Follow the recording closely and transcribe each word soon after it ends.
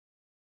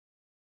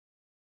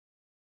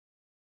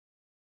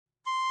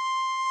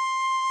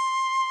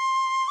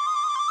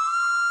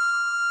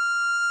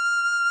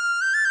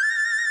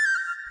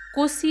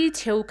कोसी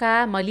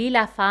छेउका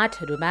मलिला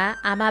फाँटहरूमा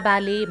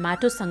आमाबाले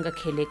माटोसँग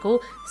खेलेको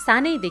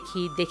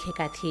सानैदेखि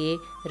देखेका थिए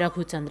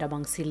रघुचन्द्र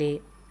वंशीले।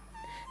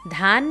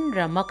 धान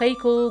र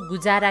मकैको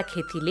गुजारा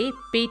खेतीले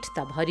पेट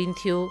त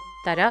भरिन्थ्यो,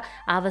 तर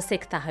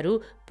आवश्यकताहरू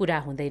पूरा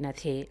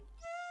हुँदैनथे।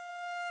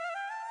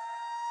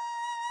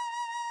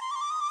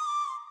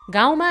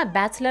 गाउँमा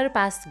ब्याचलर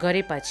पास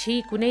गरेपछि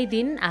कुनै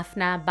दिन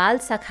आफ्ना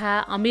बालसखा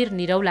अमीर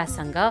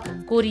निरौलासँग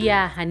कोरिया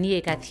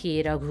हानिएका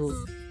थिए रघु।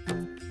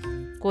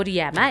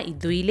 कोरियामा यी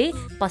दुईले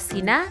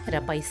पसिना र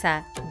पैसा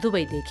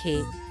दुवै देखे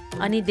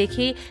अनि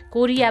देखे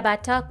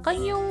कोरियाबाट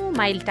कैयौं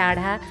माइल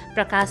टाढा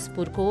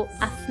प्रकाशपुरको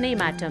आफ्नै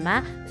माटोमा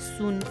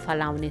सुन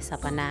फलाउने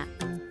सपना।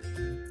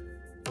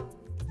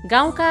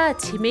 गाउँका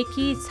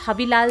छिमेकी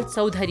छविलाल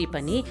चौधरी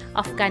पनि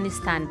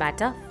अफगानिस्तानबाट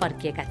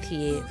फर्किएका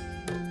थिए।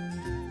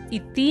 यी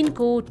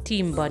तीनको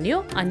टिम बन्यो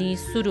अनि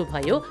सुरु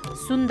भयो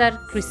सुन्दर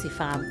कृषि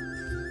फार्म।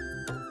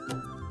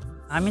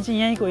 हामी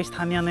चाहिँ यहीँको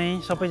स्थानीय नै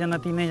सबैजना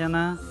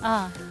तीनैजना।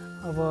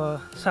 अब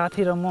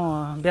साथी र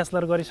म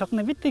ब्याचलर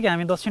गरिसक्ने बित्तिकै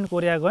हामी दक्षिण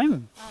कोरिया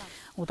गयौँ।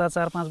 उता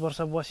 4-5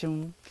 वर्ष बस्यौँ।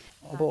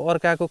 अब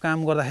अर्काको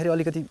काम गर्दाखेरि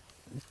अलिकति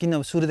किन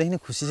सुरुदेखि नै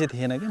खुसी चाहिँ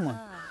थिएन कि म।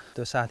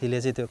 त्यो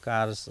साथीले चाहिँ त्यो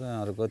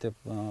कार्सहरूको त्यो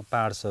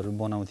पार्ट्सहरू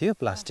बनाउँथ्यो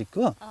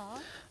प्लास्टिकको।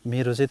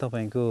 मेरो चाहिँ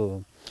तपाईँको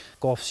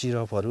कफ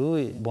सिरपहरू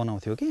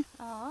बनाउँथ्यो कि।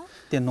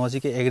 त्यहाँ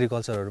नजिकै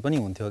एग्रिकल्चरहरू पनि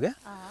हुन्थ्यो क्या।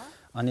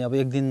 अनि अब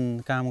एक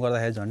दिन काम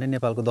गर्दाखेरि झन्डै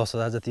नेपालको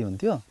 10,000 जति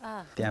हुन्थ्यो।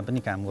 त्यहाँ पनि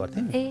काम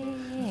गर्थेँ।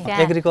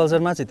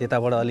 एग्रिकल्चरमा चाहिँ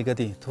त्यताबाट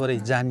अलिकति थोरै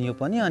जानियो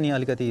पनि अनि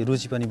अलिकति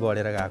रुचि पनि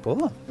बढेर गएको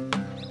हो।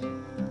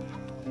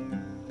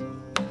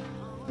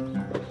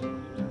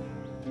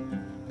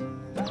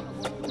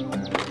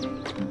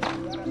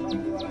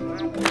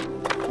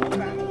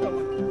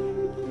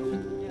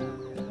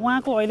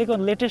 उहाँको अहिलेको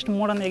लेटेस्ट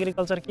मोडर्न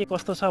एग्रिकल्चर के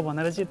कस्तो छ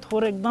भनेर चाहिँ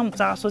थोरै एकदम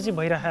चासो चाहिँ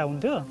भइरहेको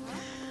हुन्थ्यो।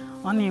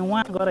 अनि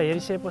उहाँ गएर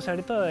हेरिसके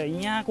पछाडि त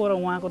यहाँको र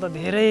उहाँको त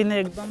धेरै नै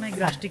एकदमै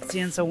ड्रास्टिक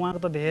चेन्ज छ। उहाँको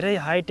त धेरै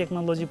हाई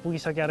टेक्नोलोजी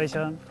पुगिसकेको रहेछ।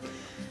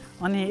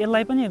 अनि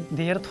यसलाई पनि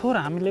धेर थोर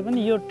हामीले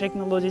पनि यो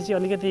टेक्नोलोजी चाहिँ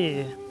अलिकति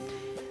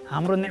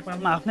हाम्रो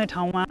नेपालमा आफ्नै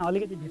ठाउँमा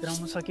अलिकति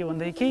भित्राउन सक्यो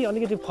भनेदेखि केही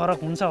अलिकति फरक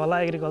हुन्छ होला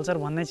एग्रिकल्चर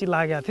भन्ने चाहिँ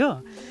लागेको थियो।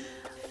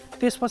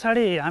 त्यस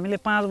पछाडि हामीले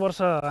 5 वर्ष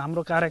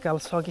हाम्रो कार्यकाल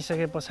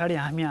सकिसके पछाडि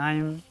हामी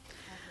आयौँ।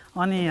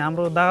 अनि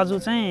हाम्रो दाजु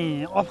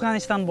चाहिँ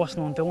अफगानिस्तान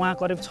बस्नुहुन्थ्यो। उहाँ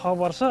करिब 6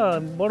 वर्ष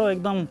बडो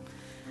एकदम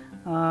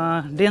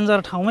डेन्जर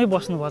ठाउँमै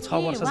बस्नुभयो 6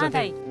 वर्ष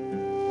जति।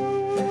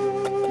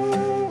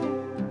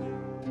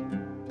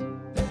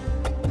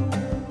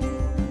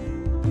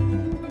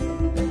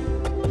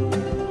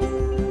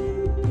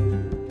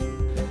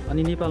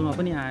 अनि नेपालमा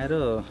पनि आएर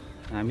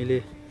हामीले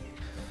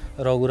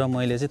रघु र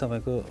मैले चाहिँ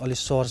तपाईँको अलिक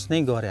सर्च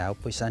नै गरे हो।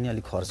 पैसा नि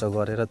अलिक खर्च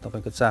गरेर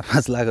तपाईँको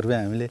 4-5 लाख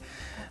रुपियाँ हामीले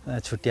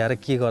छुट्याएर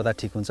के गर्दा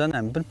ठिक हुन्छ।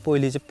 हामी पनि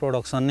पहिले चाहिँ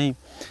प्रडक्सन नै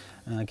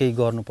केही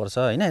गर्नुपर्छ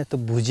होइन। यस्तो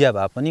भुजिया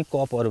भए पनि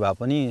कपहरू भए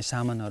पनि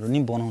सामानहरू नि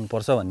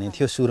बनाउनुपर्छ भन्ने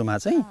थियो सुरुमा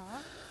चाहिँ।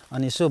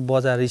 अनि यसो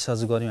बजार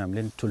रिसर्च गऱ्यौँ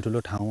हामीले। ठुल्ठुलो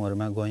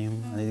ठाउँहरूमा गयौँ।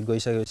 अनि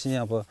गइसकेपछि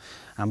अब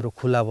हाम्रो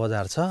खुला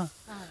बजार छ।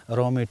 र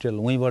मेटेरियल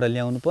उहीँबाट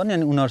ल्याउनु पर्ने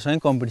अनि उनीहरूसँग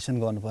कम्पिटिसन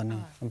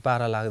गर्नुपर्ने।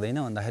 पारा लाग्दैन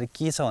भन्दाखेरि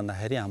के छ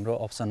भन्दाखेरि हाम्रो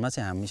अप्सनमा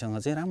चाहिँ हामीसँग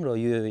चाहिँ राम्रो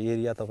यो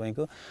एरिया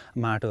तपाईँको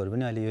माटोहरू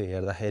पनि अहिले यो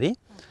हेर्दाखेरि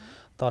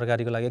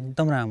तरकारीको लागि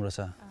एकदम राम्रो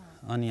छ।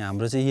 अनि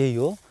हाम्रो चाहिँ यही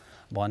हो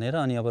भनेर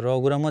अनि अब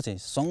रघु र म चाहिँ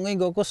सँगै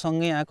गएको,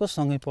 सँगै आएको,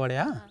 सँगै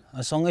पढ्या,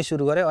 सँगै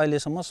सुरु गरेँ।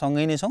 अहिलेसम्म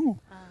सँगै नै छौँ।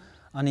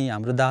 अनि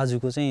हाम्रो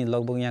दाजुको चाहिँ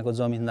लगभग यहाँको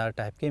जमिनदार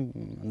टाइपकै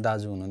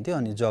दाजु हुनुहुन्थ्यो।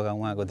 अनि जग्गा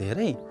उहाँको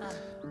धेरै।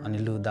 अनि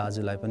लु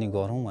दाजुलाई पनि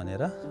गरौँ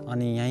भनेर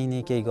अनि यहीँ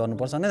नै केही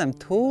गर्नुपर्छ भने हामी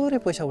थोरै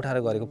पैसा उठाएर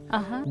गरेको।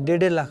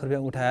 1.5 लाख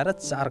रुपियाँ उठाएर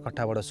 4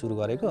 कट्ठाबाट सुरु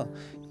गरेको।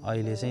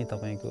 अहिले चाहिँ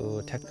तपाईँको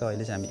ठ्याक्क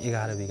अहिले चाहिँ हामी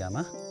 11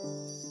 बिघामा।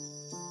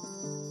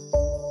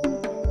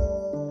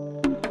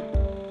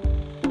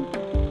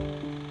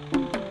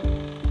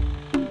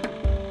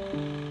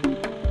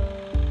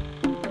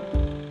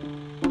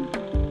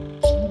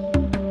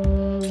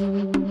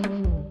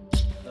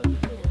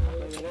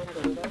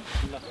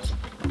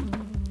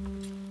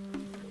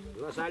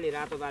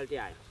 रातो बाल्टी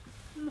आयो।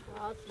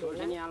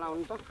 सोल्टिनी यहाँ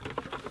लाउनु त।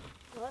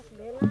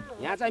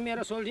 यहाँ चाहिँ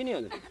मेरो सोल्टिनी हो।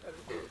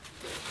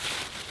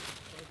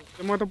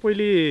 म त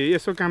पहिले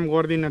यसो काम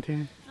गर्दिनँ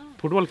थिएँ।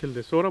 फुटबल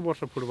खेल्थेँ। 16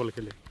 वर्ष फुटबल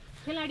खेलेँ।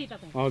 खेलाडी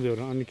तपाईँ? हजुर।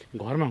 अनि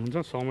घरमा हुन्छ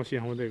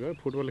समस्या आउँदै गयो।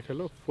 फुटबल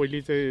खेलो। पहिले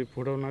चाहिँ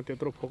फुटबलमा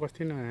त्यत्रो फोकस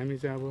थिएन। हामी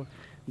चाहिँ अब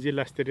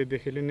जिल्ला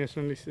स्तरीयदेखि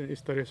नेसनल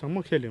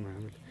स्तरीयसम्म खेल्यौँ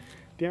हामीले।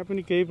 त्यहाँ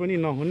पनि केही पनि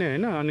नहुने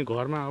होइन। अनि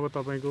घरमा अब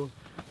तपाईँको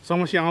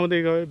समस्या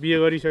आउँदै गयो। बिहे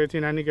गरिसकेपछि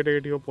नानी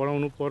केटाकेटीको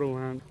पढाउनु पऱ्यो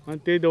उहाँ। अनि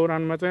त्यही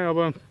दौरानमा चाहिँ अब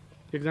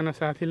एकजना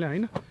साथीले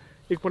होइन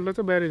एकपल्ट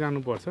चाहिँ बाहिर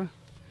जानुपर्छ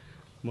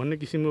भन्ने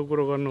किसिमको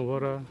कुरो गर्नुभयो।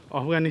 र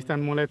अफगानिस्तान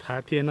मलाई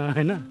थाहा थिएन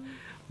होइन।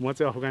 म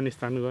चाहिँ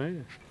अफगानिस्तान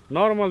गएँ।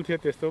 नर्मल थियो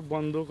त्यस्तो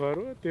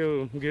बन्दुकहरू त्यो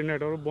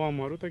ग्रेनेडहरू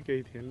बमहरू त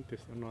केही थिएन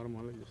त्यस्तो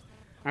नर्मलै जस्तो।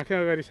 आँखै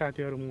अगाडि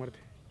साथीहरू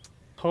मर्थे।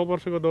 6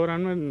 वर्षको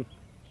दौरानमा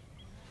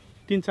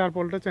 3-4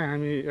 पल्ट चाहिँ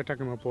हामी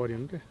एटाकमा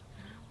पऱ्यौँ क्या।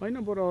 होइन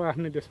बरु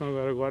आफ्नै देशमा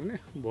गएर गर्ने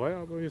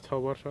भयो। अब यो 6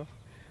 वर्ष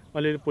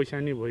अलिअलि पैसा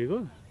नि भइगयो।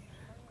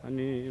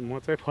 अनि म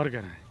चाहिँ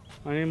फर्केर आएँ।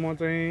 अनि म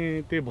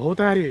चाहिँ त्यो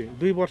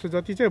भौतारे 2 वर्ष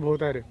जति चाहिँ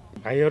भौतारे।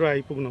 भाइहरू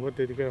आइपुग्नुभयो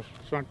त्यतिखेर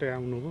स्वाटै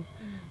आउनुभयो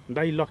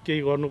दाइ ल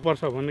केही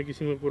गर्नुपर्छ भन्ने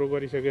किसिमको कुरो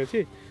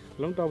गरिसकेपछि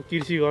ल त अब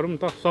कृषि गरौँ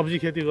त सब्जी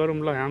खेती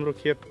गरौँ ल हाम्रो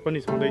खेत पनि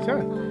छँदैछ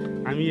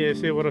हामी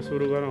यसैबाट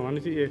सुरु गरौँ भने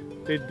चाहिँ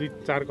त्यही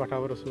 2-4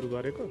 कठाबाट सुरु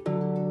गरेको।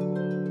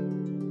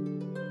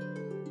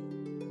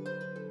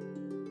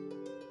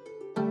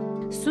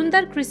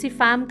 सुन्दर कृषि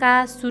फार्मका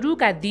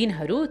सुरुका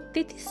दिनहरू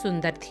त्यति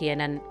सुन्दर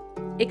थिएनन्।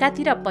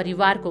 एकातिर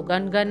परिवारको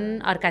गनगन,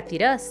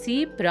 अर्कातिर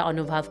सिप र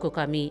अनुभवको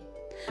कमी।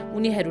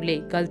 उनीहरूले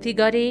गल्ती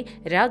गरे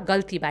र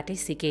गल्तीबाटै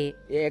सिके।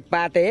 1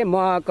 पाते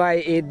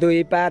मकै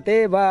 2 पाते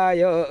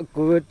भयो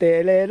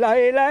कुतेले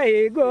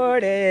लै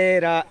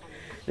गोडेर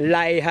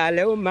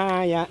लाइहाल्यो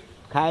माया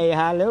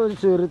खाइहाल्यो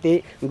सुर्ती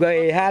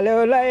गइहाल्यो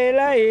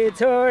लै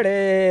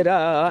छोडेर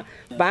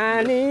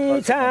पानी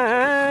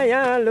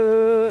छायालु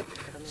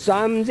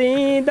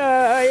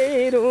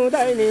सम्झिँदै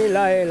रुँदै नि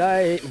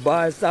लै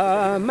बस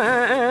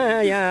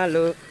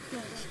मायालु।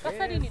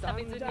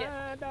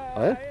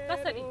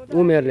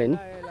 उमेरले नि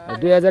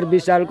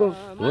 2020 सालको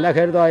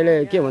हुँदाखेरि त अहिले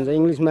के भन्छ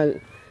इङ्ग्लिसमा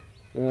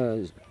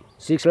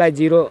 6 लाई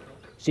 0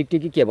 60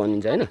 कि के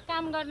भनिन्छ होइन।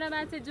 काम गर्नमा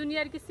चाहिँ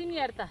जुनियर कि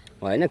सिनियर त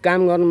होइन, काम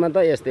गर्नुमा त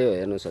यस्तै हो।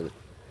 हेर्नुहोस् हजुर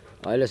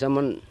अहिलेसम्म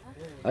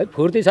है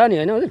फुर्ती छ नि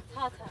होइन हजुर।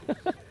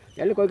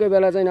 यसले कोही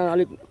बेला चाहिँ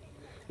अलिक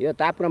यो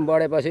तापक्रम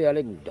बढेपछि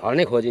अलिक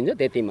ढल्ने खोजिन्छ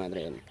त्यति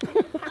मात्रै हो।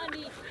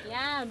 अनि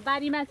यहाँ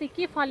बारीमा चाहिँ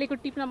के फलेको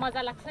टिप्न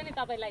मजा लाग्छ नि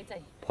तपाईलाई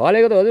चाहिँ?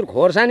 फलेको त हजुर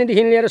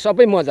खोर्सानीदेखि लिएर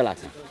सबै मजा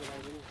लाग्छ।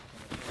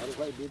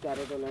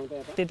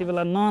 त्यति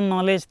बेला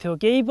नलेज थियो,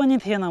 केही पनि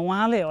थिएन।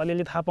 उहाँले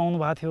अलिअलि थाहा पाउनु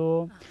भएको थियो।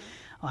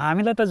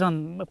 हामीलाई त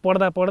झन्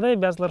पढ्दै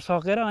ब्याचलर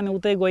सकेर अनि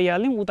उतै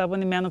गइहाल्यौँ। उता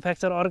पनि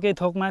म्यानुफ्याक्चर अर्कै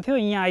थोकमा थियो।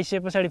 यहाँ आइसके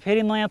पछाडि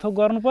फेरि नयाँ थोक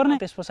गर्नुपर्ने।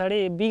 त्यस पछाडि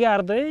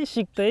बिगार्दै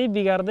सिक्दै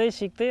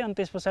अनि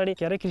त्यस पछाडि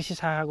के अरे कृषि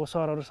शाखाको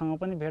सरहरूसँग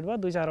पनि भेट भयो।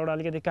 2-4 वटा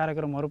अलिकति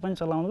कार्यक्रमहरू पनि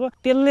चलाउनु भयो।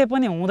 त्यसले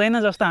पनि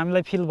हुँदैन जस्तो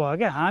हामीलाई फिल भयो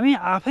क्या। हामी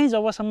आफै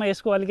जबसम्म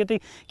यसको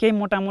अलिकति केही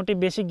मोटामोटी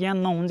बेसिक ज्ञान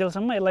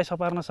नहुन्जेलसम्म यसलाई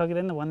सपार्न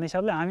सकिँदैन भन्ने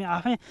हिसाबले हामी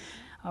आफै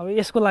अब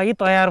यसको लागि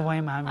तयार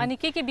भयौँ हामी। अनि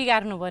के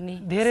बिगार्नु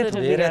पर्ने? धेरै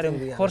थोक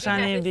बिगार्यौँ।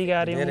 खोर्सानी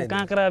बिगार्यौँ,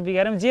 काँक्रा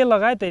बिगार्यौँ, जे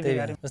लगायो त्यही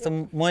बिगार्यौँ। जस्तो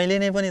मैले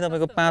नै पनि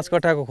तपाईँको 5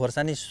 कट्टाको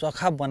खोर्सानी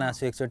सखाप बनाएको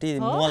छु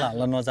एकचोटि मल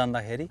हाल्न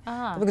नजान्दाखेरि।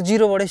 तपाईँको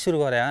जिरोबाटै सुरु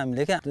गरे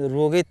हामीले क्या।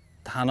 रोगै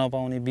थाहा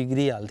नपाउने,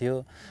 बिग्रिहाल्थ्यो।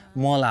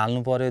 मल हाल्नु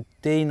पर्यो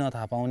त्यही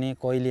नथाहा पाउने,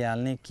 कहिले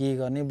हाल्ने, के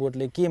गर्ने,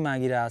 बोटले के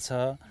मागिरहेछ।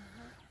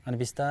 अनि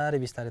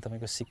बिस्तारै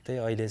तपाईँको सिक्दै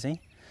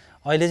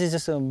अहिले चाहिँ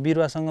जस्तो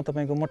बिरुवासँग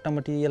तपाईँको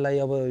मोटामोटी यसलाई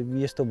अब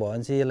यस्तो भयो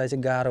भने चाहिँ यसलाई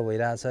चाहिँ गाह्रो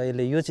भइरहेछ,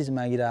 यसले यो चिज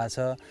मागिरहेछ,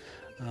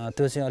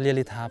 त्यो चाहिँ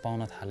अलिअलि थाहा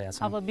पाउन थालेको छ।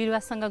 अब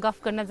बिरुवासँग गफ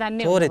गर्न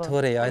जान्ने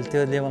थोरै अहिले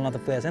त्यो लेभलमा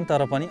त पुगेको छैन,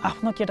 तर पनि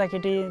आफ्नो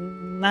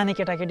नानी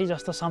केटाकेटी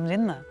जस्तो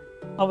सम्झिन् न।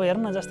 अब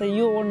हेर्नु न, जस्तै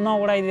यो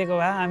नउडाइदिएको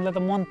भए हामीलाई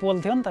त मन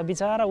पोल्थ्यो नि त।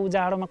 बिचरा ऊ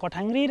जाडोमा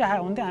कठाङ्ग्रिरहेको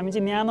हुन्थ्यो, हामी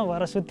चाहिँ न्यानो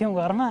भएर सुत्थ्यौँ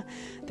घरमा।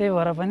 त्यही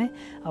भएर पनि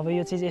अब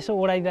यो चिज यसो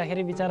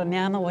ओडाइदिँदाखेरि बिचरा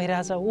न्यानो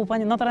भइरहेछ। ऊ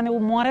पनि नत्र ऊ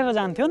मरेर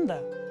जान्थ्यो नि त।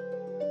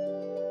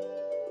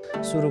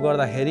 सुरु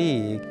गर्दाखेरि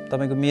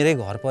तपाईँको मेरै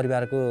घर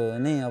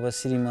परिवारको नै अब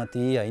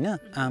श्रीमती होइन,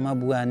 आमा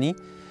बुवा नि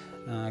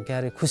के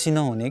अरे खुसी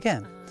नहुने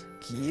क्या।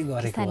 के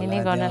गरेको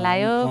गर्न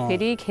लायो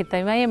फेरि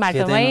खेतमै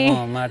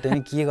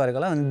माटोमै के गरेको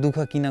होला, अनि दुःख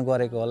किन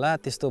गरेको होला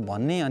त्यस्तो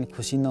भन्ने, अनि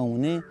खुसी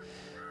नहुने,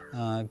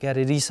 के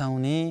अरे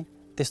रिसाउने,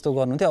 त्यस्तो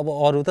गर्नुहुन्थ्यो। अब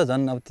अरू त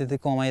झन् अब त्यति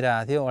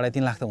कमाइरहेको थियो,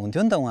 2.5-3 लाख त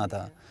हुन्थ्यो नि त उहाँ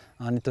त।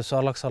 अनि त्यो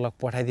सलग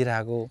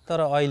पठाइदिरहेको। तर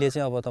अहिले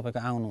चाहिँ अब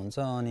तपाईँको आउनुहुन्छ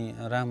अनि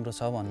राम्रो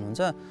छ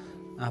भन्नुहुन्छ,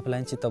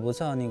 आफूलाई चित्त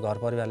बुझ्छ, अनि घर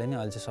परिवारले नि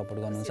अहिले चाहिँ सपोर्ट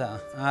गर्नुहुन्छ।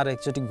 आएर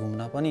एकचोटि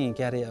घुम्न पनि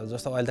के अरे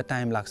जस्तो अहिले त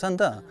टाइम लाग्छ नि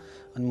त,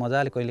 अनि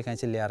मजाले कहिलेकाहीँ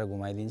चाहिँ ल्याएर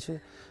घुमाइदिन्छु।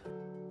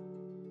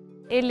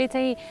 यसले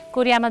चाहिँ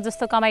कोरियामा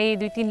जस्तो कमाइ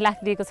 2-3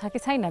 लाख दिएको छ कि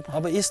छैन त?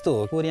 अब यस्तो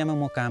हो, कोरियामा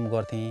म काम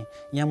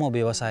गर्थेँ, यहाँ म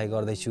व्यवसाय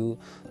गर्दैछु।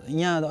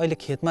 यहाँ अहिले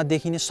खेतमा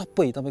देखिने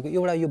सबै तपाईँको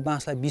एउटा यो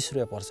बाँसलाई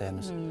 20 रुपियाँ पर्छ।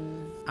 हेर्नुहोस्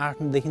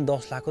 8 देखि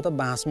 10 लाखको त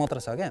बाँस मात्र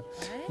छ क्या।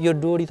 यो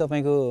डोरी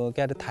तपाईँको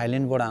के अरे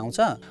थाइल्यान्डबाट आउँछ।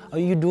 अब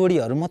यो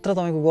डोरीहरू मात्र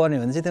तपाईँको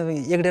गर्ने भने चाहिँ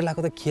तपाईँको 1-1.5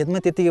 लाखको त खेतमै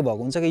त्यतिकै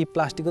भएको हुन्छ कि। यो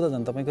प्लास्टिकको त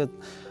झन् तपाईँको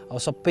अब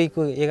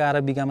सबैको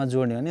 11 बिघामा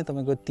जोड्ने भने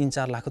तपाईँको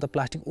 3-4 लाखको त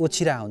प्लास्टिक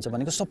ओछिरहेको हुन्छ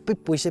भनेको। सबै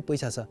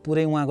पैसा छ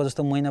पुरै। उहाँको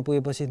जस्तो महिना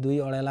पुगेपछि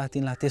 2-2.5 लाख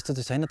 3 लाख त्यस्तो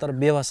चाहिँ छैन, तर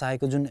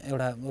व्यवसायको जुन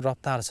एउटा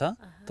रफ्तार छ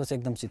त्यो चाहिँ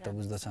एकदम चित्त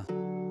बुझ्दछ।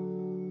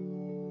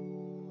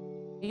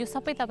 यो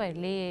सबै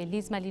तपाईहरुले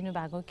लिजमा लिनु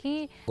भएको कि?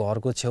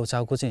 घरको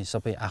छेउछाउको चाहिँ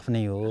सबै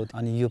आफ्नै हो,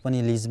 अनि यो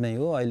पनि लिजमै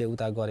हो, अहिले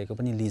उता गरेको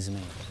पनि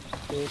लिजमै हो।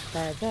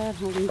 उता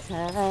जान्छ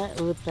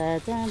उता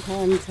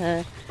जान्छ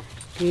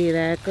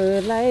किराको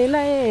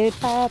लै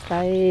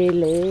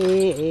पापाइले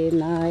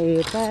न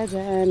उता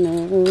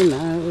जानु न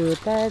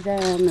उता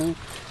जानु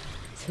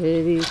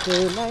छोरीको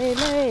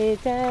लै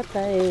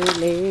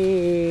जातैले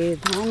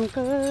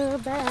धानको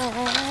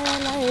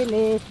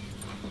बालैले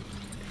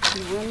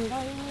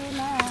भन्दैन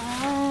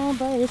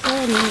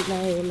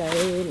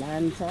बैसनीलाई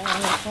लान्छ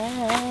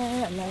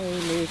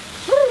कालैले।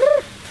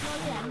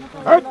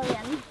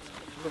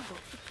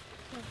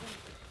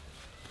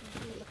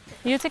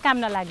 यो चाहिँ काम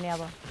नलाग्ने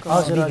अब।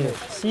 हजुर हजुर।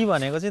 सी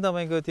भनेको चाहिँ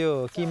तपाईँको त्यो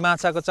कि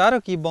माछाको चारो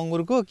कि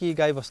बङ्गुरको कि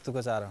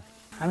गाईबस्तुको चारो?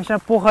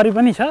 हामीसँग पोखरी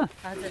पनि छ।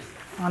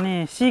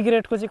 अनि सी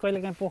ग्रेडको चाहिँ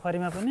कहिलेकाहीँ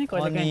पोखरीमा पनि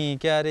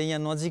अनि के अरे यहाँ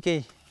नजिकै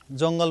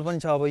जङ्गल पनि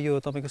छ। अब यो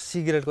तपाईँको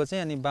सिगरेटको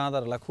चाहिँ अनि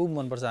बाँदरहरूलाई खुब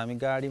मनपर्छ। हामी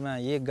गाडीमा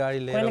एक गाडी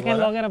लिएर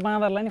कहिले लगेर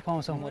बाँदरलाई नि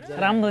खुवाउँछौँ।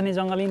 रामधनी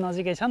जङ्गल यी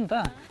नजिकै छ नि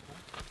त।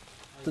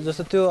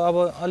 जस्तो त्यो अब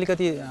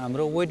अलिकति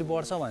हाम्रो वेट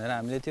बढ्छ भनेर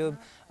हामीले त्यो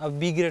अब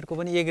बी ग्रेडको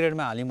पनि ए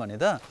ग्रेडमा हाल्यौँ भने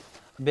त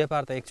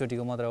व्यापार त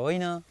एकचोटिको मात्र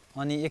होइन,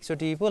 अनि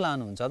एकचोटि पो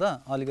लानुहुन्छ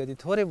त अलिकति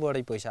थोरै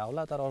बढी पैसा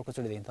होला, तर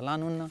अर्कोचोटिदेखि त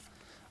लानुहुन्न।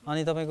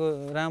 अनि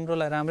तपाईँको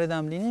राम्रोलाई राम्रै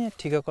दाम लिने,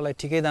 ठिककोलाई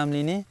ठिकै दाम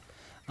लिने,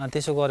 अनि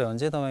त्यसो गऱ्यो भने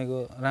चाहिँ तपाईँको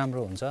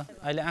राम्रो हुन्छ।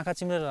 अहिले आँखा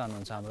चिम्लेर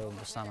लानुहुन्छ हाम्रो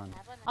सामान।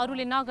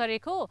 अरूले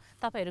नगरेको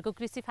तपाईँहरूको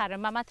कृषि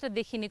फार्ममा मात्र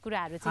देखिने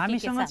कुराहरू चाहिँ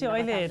हामीसँग चाहिँ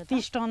अहिले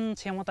 30 टन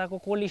क्षमताको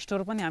कोल्ड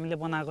स्टोर पनि हामीले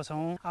बनाएको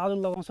छौँ। आलु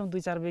लगाउँछौँ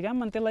 2-4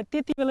 बिघामा, अनि त्यसलाई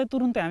त्यति बेलै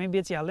तुरुन्तै हामी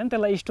बेचिहाल्दैन,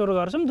 त्यसलाई स्टोर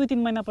गर्छौँ।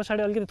 2-3 महिना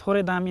पछाडि अलिकति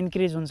थोरै दाम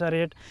इन्क्रिज हुन्छ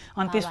रेट,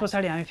 अनि त्यस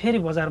पछाडि हामी फेरि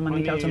बजारमा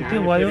निकाल्छौँ।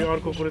 त्यो भयो।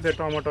 अर्को कुरो चाहिँ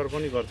टमाटर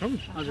पनि गर्छौँ।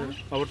 हजुर,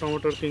 अब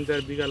टमाटर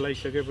 3-4 बिघा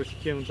लगाइसकेपछि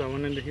के हुन्छ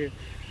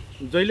भनेदेखि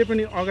जहिले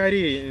पनि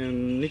अगाडि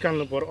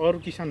निकाल्नु पर्यो, अरू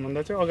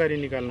किसानभन्दा चाहिँ अगाडि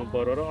निकाल्नु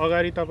पर्यो। र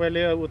अगाडि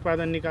तपाईँले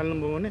उत्पादन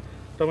निकाल्नुभयो भने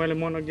तपाईँले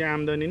मनज्ञ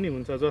आम्दानी नै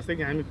हुन्छ। जस्तै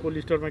कि हामी कोल्ड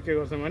स्टोरमा के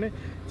गर्छौँ भने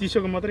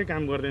चिसोको मात्रै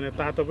काम गर्दैन,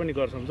 तातो पनि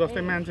गर्छौँ। जस्तै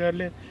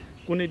मान्छेहरूले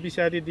कुनै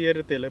विषादी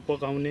दिएर त्यसलाई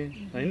पकाउने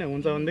होइन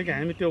हुन्छ भनेदेखि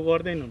हामी त्यो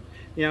गर्दैनौँ।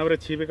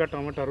 यहाँबाट छिपेका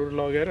टमाटरहरू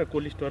लगेर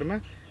कोल्ड स्टोरमा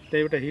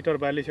त्यहाँ एउटा हिटर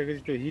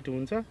बालिसकेपछि त्यो हिट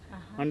हुन्छ,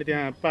 अनि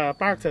त्यहाँ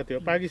पाक्छ।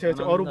 त्यो पाकिसकेपछि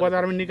अरू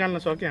बजारमा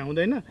निकाल्न सके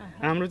हुँदैन,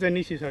 हाम्रो चाहिँ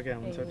निसिसके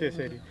हुन्छ।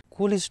 त्यसरी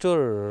कोल्ड स्टोर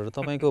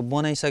तपाईँको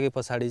बनाइसके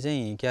पछाडि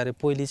चाहिँ के अरे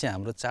पहिले चाहिँ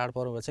हाम्रो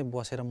चाडपर्व चाहिँ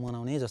बसेर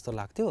मनाउने जस्तो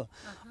लाग्थ्यो।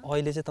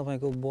 अहिले चाहिँ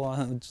तपाईँको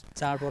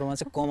चाडपर्वमा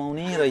चाहिँ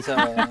कमाउने रहेछ।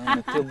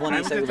 त्यो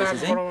बनाइसकेपछि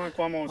चाहिँ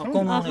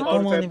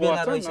कमाउने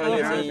बेला रहेछ।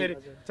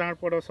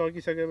 चाडपर्व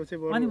सकिसकेपछि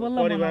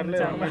परिवारले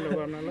रमाइलो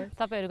गर्नलाई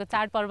तपाईँहरूको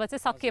चाडपर्व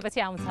चाहिँ सकिएपछि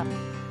आउँछ।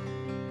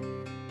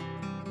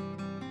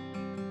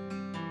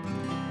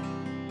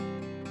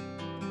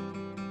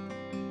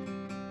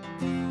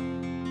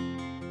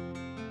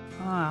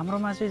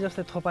 हाम्रोमा चाहिँ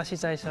जस्तै थोपा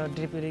सिँचाइ छ,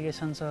 ड्रिप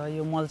इरिगेसन छ,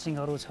 यो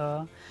मल्चिङहरू छ।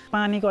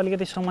 पानीको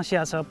अलिकति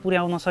समस्या छ,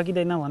 पुर्याउन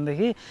सकिँदैन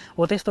भनेदेखि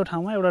हो त्यस्तो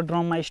ठाउँमा एउटा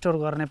ड्रममा स्टोर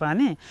गर्ने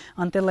पानी,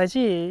 अनि त्यसलाई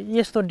चाहिँ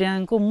यस्तो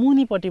ड्याङको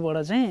मुनिपट्टिबाट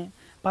चाहिँ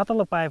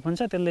पातलो पाइप हुन्छ,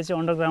 त्यसले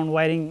चाहिँ अन्डरग्राउन्ड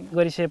वायरिङ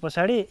गरिसके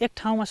पछाडि एक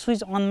ठाउँमा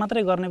स्विच अन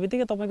मात्रै गर्ने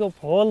बित्तिकै तपाईँको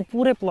होल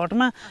पुरै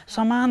प्लटमा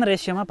समान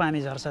रेसियोमा पानी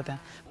झर्छ त्यहाँ।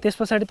 त्यस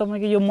पछाडि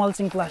तपाईँको यो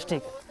मल्चिङ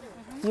प्लास्टिक,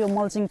 यो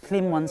मल्चिङ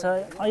फिल्म भन्छ।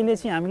 अहिले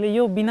चाहिँ हामीले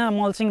यो बिना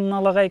मल्चिङ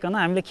नलगाइकन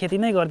हामीले खेती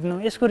नै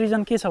गर्दैनौँ। यसको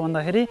रिजन के छ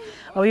भन्दाखेरि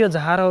अब यो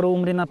झारहरू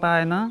उम्रिन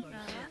पाएन,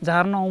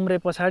 झार नउम्रे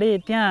पछाडि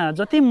त्यहाँ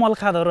जति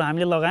मलखादहरू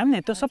हामीले लगायौँ नि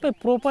त्यो सबै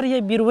प्रोपर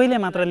यही बिरुवैले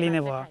मात्र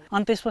लिने भयो।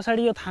 अनि त्यस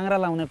पछाडि यो थाङ्रा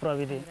लाउने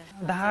प्रविधि,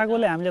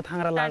 धागोले हामीले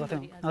थाङ्रा लगाएको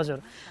थियौँ। हजुर,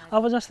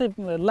 अब जस्तै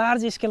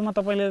लार्ज स्केलमा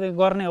तपाईँले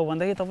गर्ने हो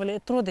भनेदेखि तपाईँले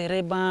यत्रो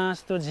धेरै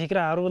बाँस त्यो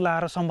झिक्राहरू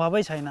लाएर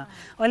सम्भवै छैन।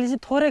 अहिले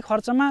चाहिँ थोरै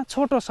खर्चमा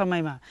छोटो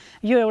समयमा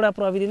यो एउटा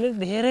प्रविधिले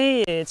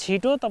धेरै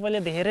छिटो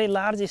तपाईँले धेरै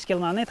लार्ज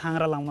स्केलमा नै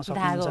थाङ्रा लाउन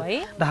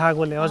सक्नुहुन्छ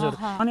धागोले। हजुर,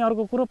 अनि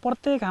अर्को कुरो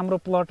प्रत्येक हाम्रो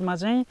प्लटमा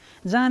चाहिँ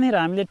जहाँनिर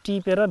हामीले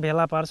टिपेर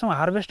भेला पार्छौँ,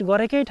 हार्भेस्ट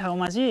गरेकै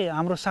ठाउँमा चाहिँ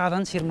हाम्रो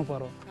साधन छिर्नु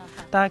पर्यो,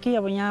 ताकि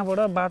अब यहाँबाट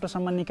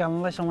बाटोसम्म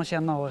निकाल्नलाई समस्या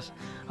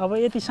नहोस्। अब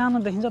यति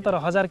सानो देखिन्छ,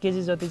 तर 1000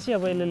 केजी जति चाहिँ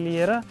अब यसले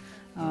लिएर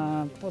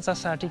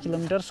 50-60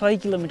 किलोमिटर 100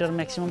 किलोमिटर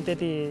म्याक्सिमम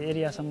त्यति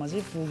एरियासम्म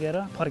चाहिँ पुगेर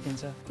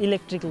फर्किन्छ।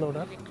 Electric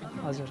loader.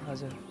 हजुर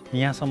हजुर,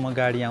 यहाँसम्म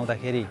गाडी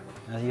आउँदाखेरि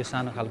यो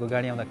सानो खालको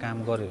गाडी आउँदा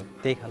काम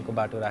गर्यो, त्यही खालको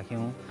बाटो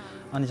राख्यौँ।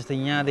 अनि जस्तै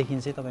यहाँदेखि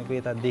चाहिँ तपाईँको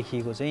यता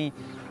देखिएको चाहिँ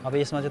अब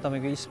यसमा चाहिँ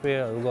तपाईँको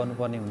स्प्रेहरू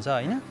गर्नुपर्ने हुन्छ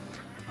होइन।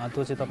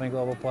 त्यो चाहिँ तपाईँको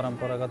अब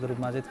परम्परागत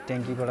रूपमा चाहिँ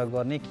ट्याङ्कीबाट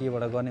गर्ने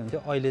केबाट गर्ने हुन्थ्यो।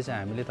 अहिले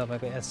चाहिँ हामीले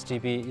तपाईँको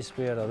एचटिपी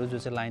स्प्रेयरहरू जो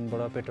चाहिँ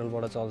लाइनबाट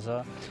पेट्रोलबाट चल्छ,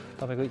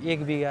 तपाईँको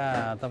 1 बिघा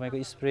तपाईँको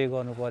स्प्रे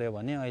गर्नु पऱ्यो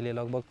भने अहिले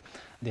लगभग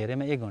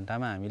धेरैमा 1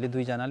 घन्टामा हामीले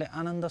 2 जनाले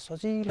आनन्द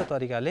सजिलो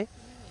तरिकाले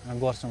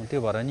गर्छौँ। त्यो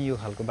भएर नि यो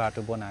खालको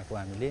बाटो बनाएको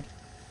हामीले।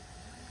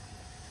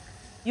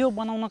 यो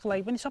बनाउनको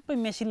लागि पनि सबै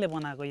मेसिनले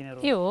बनाएको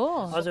यिनीहरू।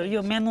 हजुर, यो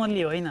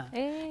म्यानुअली होइन,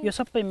 यो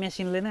सबै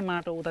मेसिनले नै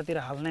माटो उतातिर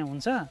हाल्ने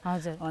हुन्छ,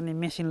 अनि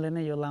मेसिनले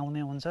नै यो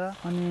लाउने हुन्छ।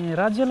 अनि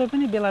राज्यले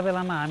पनि बेला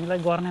बेलामा हामीलाई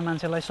गर्ने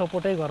मान्छेलाई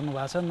सपोर्टै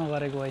गर्नुभएको छ,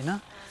 नगरेको होइन।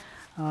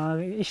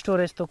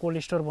 स्टोरेज त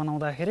कोल्ड स्टोर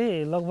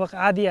बनाउँदाखेरि लगभग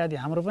आधी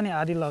हाम्रो पनि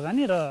आधी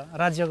लगानी र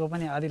राज्यको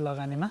पनि आधी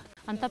लगानीमा।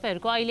 अनि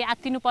तपाईँहरूको अहिले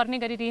आत्तिनु पर्ने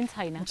गरी ऋण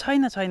छैन?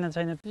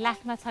 छैन।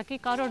 लाखमा छ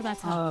कि करोडमा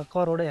छ?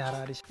 करोडै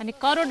हाराहारी छ। अनि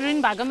करोड ऋण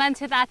भएको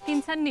मान्छे त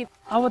आत्तिन्छन् नि।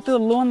 अब त्यो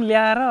लोन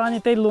ल्याएर अनि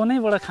त्यही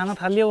लोनैबाट खान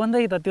थालियो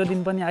भनेदेखि त त्यो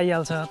दिन पनि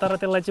आइहाल्छ, तर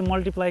त्यसलाई चाहिँ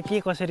मल्टिप्लाई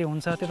के कसरी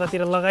हुन्छ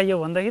त्यतातिर लगाइयो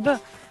भनेदेखि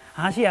त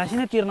हाँसी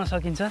नै तिर्न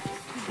सकिन्छ।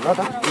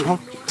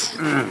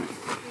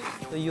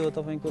 यो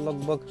तपाईँको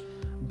लगभग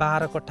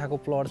 12 कट्ठाको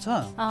प्लट छ।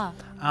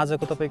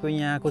 आजको तपाईँको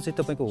यहाँको चाहिँ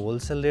तपाईँको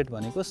होलसेल रेट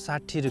भनेको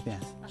 60 रुपियाँ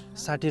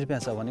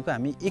छ भनेको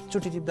हामी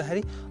एकचोटि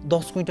टिप्दाखेरि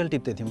 10 क्विन्टल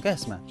टिप्दै थियौँ क्या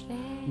यसमा।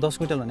 10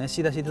 क्विन्टल भने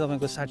सिधा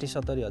तपाईँको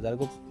 60-70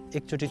 हजारको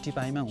एकचोटि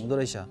टिपाइमा हुँदो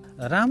रहेछ।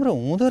 राम्रो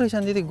हुँदो रहेछ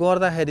नि त्यति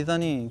गर्दाखेरि त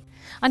नि।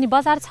 अनि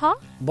बजार छ?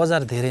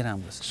 बजार धेरै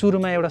राम्रो छ।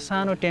 सुरुमा एउटा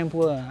सानो टेम्पो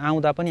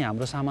आउँदा पनि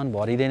हाम्रो सामान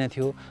भरिँदैन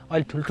थियो,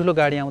 अहिले ठुल्ठुलो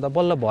गाडी आउँदा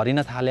बल्ल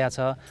भरिन थालेको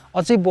छ।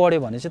 अझै बढ्यो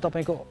भने चाहिँ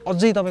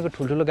तपाईँको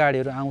ठुल्ठुलो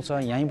गाडीहरू आउँछ,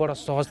 यहीँबाट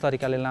सहज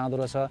तरिकाले लाँदो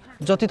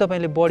रहेछ। जति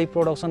तपाईँले बढी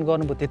प्रोडक्सन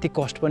गर्नुभयो त्यति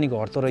कस्ट पनि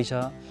घट्दो रहेछ।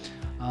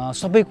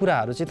 सबै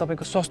कुराहरू चाहिँ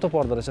तपाईँको सस्तो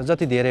पर्दो रहेछ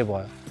जति धेरै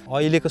भयो।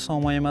 अहिलेको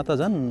समयमा त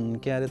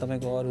झन् के अरे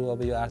तपाईँको अरू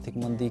अब यो आर्थिक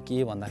मन्दी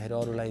के भन्दाखेरि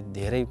अरूलाई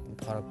धेरै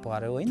फरक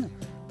पर्यो होइन,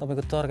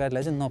 तपाईँको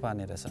तरकारीलाई चाहिँ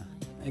नपार्ने रहेछ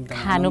एकदम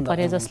खानु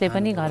पर्यो जसले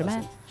पनि घरमा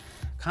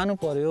खानु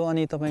पर्यो।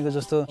 अनि तपाईँको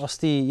जस्तो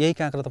अस्ति यही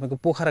काँक्रा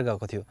तपाईँको पोखरा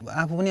गएको थियो,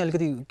 आफू पनि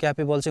अलिकति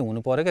क्यापेबल चाहिँ हुनु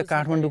पर्यो क्या।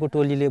 काठमाडौँको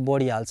टोलीले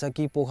बढी हाल्छ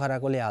कि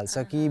पोखराकोले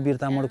हाल्छ कि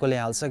बिर्तामोडकोले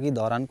हाल्छ कि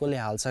धरानकोले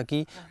हाल्छ कि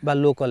बा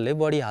लोकलले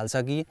बढी हाल्छ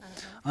कि,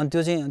 अनि त्यो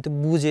चाहिँ त्यो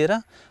बुझेर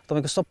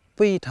तपाईँको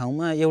सबै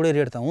ठाउँमा एउटै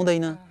रेट त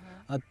हुँदैन।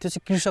 त्यो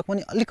चाहिँ कृषक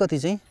पनि अलिकति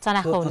चाहिँ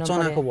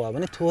चनाको भयो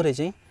भने थोरै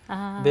चाहिँ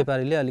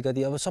व्यापारीले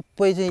अलिकति अब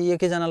सबै चाहिँ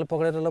एकैजनालाई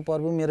पक्रेर ल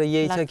प्रभु मेरो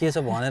यही छ के छ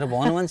भनेर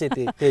भन्नु भने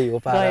चाहिँ त्यही हो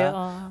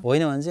पारा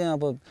होइन भने चाहिँ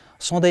अब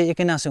सधैँ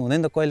एकै नासै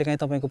हुँदैन त। कहिले काहीँ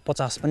तपाईँको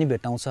 50 पनि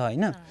भेट्टाउँछ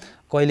होइन,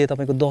 कहिले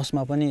तपाईँको 10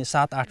 मा पनि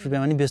 7-8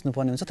 रुपियाँमा पनि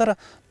बेच्नुपर्ने हुन्छ। तर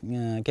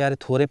के अरे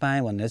थोरै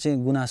पाएँ भनेर चाहिँ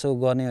गुनासो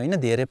गर्ने होइन,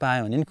 धेरै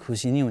पाएँ भने पनि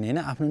खुसी नै हुने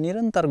होइन, आफ्नो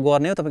निरन्तर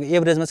गर्ने हो। तपाईँको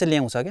एभरेजमा चाहिँ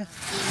ल्याउँछ क्या।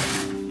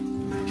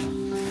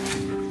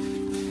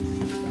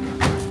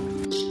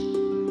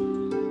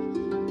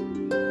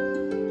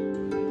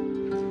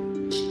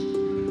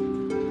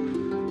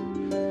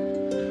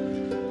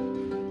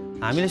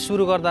 हामीले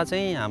सुरु गर्दा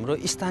चाहिँ हाम्रो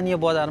स्थानीय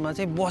बजारमा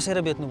चाहिँ बसेर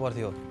बेच्नु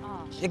पर्थ्यो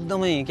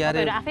एकदमै के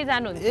अरे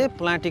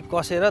प्लास्टिक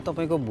कसेर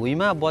तपाईँको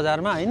भुइँमा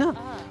बजारमा होइन,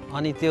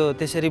 अनि त्यो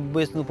त्यसरी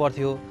बेच्नु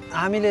पर्थ्यो।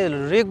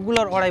 हामीले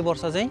रेगुलर 2.5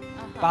 वर्ष चाहिँ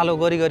पालो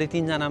गरी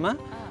 3 जनामा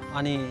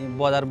अनि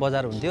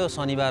बजार हुन्थ्यो।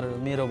 शनिबार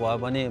मेरो भयो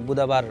भने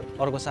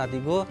बुधबार अर्को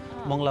साथीको,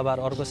 मङ्गलबार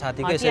अर्को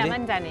साथीको,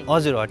 यसरी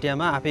हजुर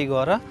हटियामा आफै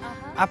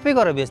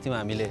गएर बेच्थ्यौँ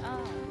हामीले।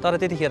 तर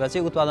त्यतिखेर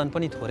चाहिँ उत्पादन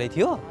पनि थोरै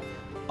थियो।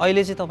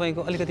 अहिले चाहिँ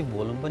तपाईँको अलिकति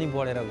भोल्युम पनि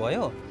बढेर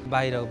गयो।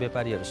 बाहिर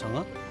व्यापारीहरूसँग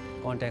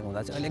कन्ट्याक्ट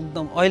हुँदा चाहिँ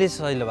अहिले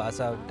सजिलो भएको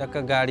छ। टक्क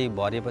गाडी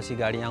भरेपछि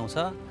गाडी आउँछ,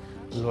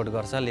 लोड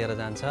गर्छ, लिएर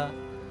जान्छ,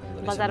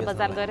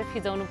 बजार गएर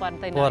फिजाउनु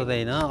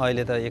पर्दैन।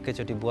 अहिले त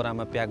एकैचोटि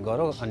बोरामा प्याक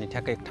गरो अनि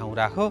ठ्याक्क एक ठाउँ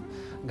राखो,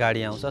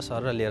 गाडी आउँछ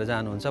सर लिएर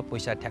जानुहुन्छ,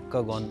 पैसा ठ्याक्क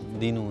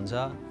दिनुहुन्छ।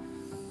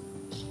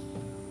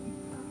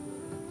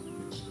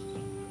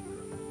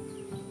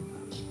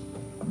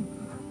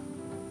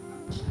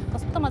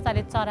 कस्तो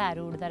मजाले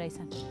चराहरू उड्दो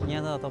रहेछन्।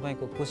 यहाँ त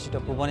तपाईँको कोसी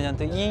टप्पु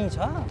बनिजान्थ्यो, यहीँ छ।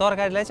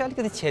 तरकारीलाई चाहिँ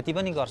अलिकति क्षति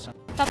पनि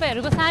गर्छ।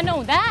 तपाईँहरूको सानो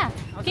हुँदा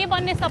के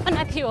बन्ने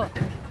सपना थियो?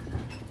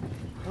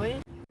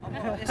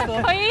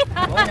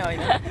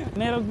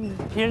 मेरो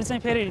फिल्ड चाहिँ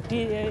फेरि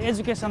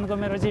एजुकेसनको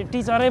मेरो चाहिँ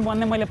टिचरै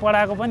बन्ने मैले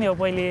पढाएको पनि हो।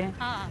 पहिले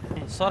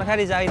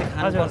सरकारी जागिर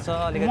खानुपर्छ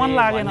अलिकति मन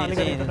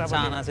लागेन,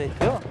 चाहना चाहिँ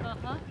थियो।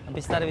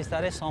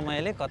 बिस्तारै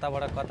समयले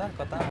कताबाट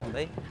कता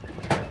हुँदै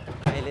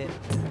अहिले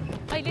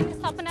त्यो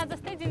सपना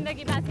जस्तै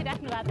जिन्दगी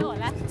बाँचिराख्नु भएको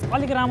होला।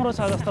 अलिक राम्रो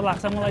छ जस्तो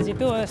लाग्छ मलाई चाहिँ।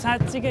 त्यो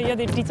साँच्चीकै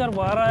यदि टिचर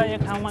भएर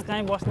एक ठाउँमा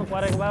कहीँ बस्नु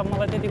परेको भए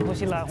मलाई त्यति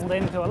खुसी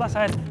हुँदैन थियो होला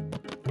सायद।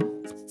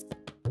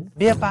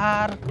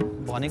 व्यापार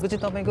भनेको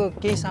चाहिँ तपाईँको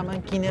केही सामान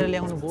किनेर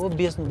ल्याउनु भयो,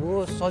 बेच्नु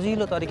भयो,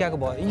 सजिलो तरिकाको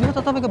भयो। यो त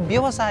तपाईँको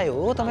व्यवसाय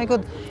हो। तपाईँको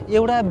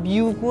एउटा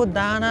बिउको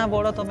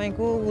दानाबाट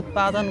तपाईँको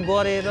उत्पादन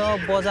गरेर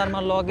बजारमा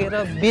लगेर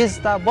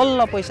बेच्दा बल्ल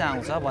पैसा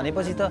आउँछ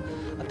भनेपछि त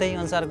त्यही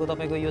अनुसारको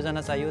तपाईँको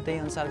योजना चाहियो,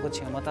 त्यही अनुसारको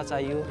क्षमता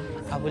चाहियो,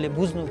 आफूले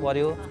बुझ्नु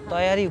पर्यो,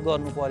 तयारी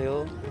गर्नु पर्यो,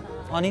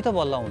 अनि त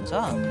बल्ल हुन्छ।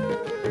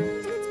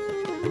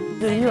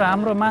 यो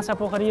हाम्रो माछा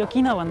पोखरी यो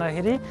किन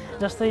भन्दाखेरि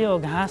जस्तै यो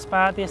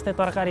घाँसपात यस्तै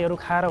तरकारीहरू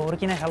खाएर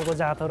हुर्किने खालको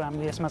जातहरू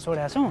हामीले यसमा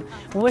छोडेका छौँ।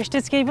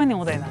 वेस्टेज केही पनि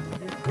हुँदैन।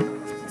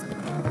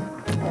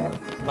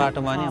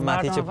 बाटोमा नि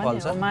माथि चाहिँ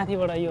फल्छ,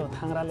 माथिबाट यो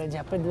थाङ्राले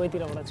झ्याप्पै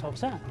दुवैतिरबाट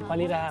छोप्छ,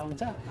 फलिरहेको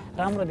हुन्छ,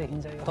 राम्रो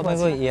देखिन्छ।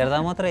 तपाईँको हेर्दा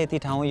मात्र यति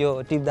ठाउँ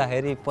यो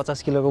टिप्दाखेरि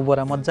 50 किलोको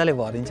बोरा मजाले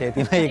भरिन्छ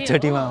यतिमा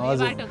एकचोटिमा।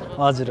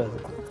 हजुर।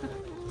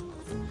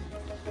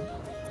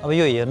 अब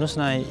यो हेर्नुहोस्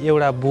न,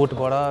 एउटा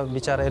बोटबाट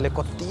बिचरा यसले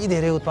कति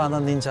धेरै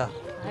उत्पादन दिन्छ।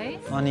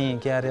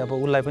 अनि के अरे अब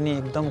उसलाई पनि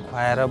एकदम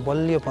खुवाएर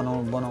बलियो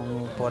बनाउनु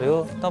पर्यो।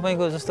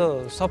 तपाईँको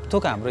जस्तो सब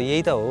थोक हाम्रो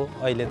यही त हो।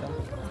 अहिले त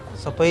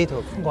सबै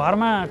थोक।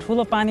 घरमा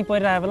ठुलो पानी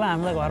परिरहेको बेला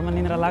हामीलाई घरमा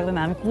निन्द्रा लाग्दैन,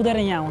 हामी कुदेर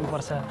यहाँ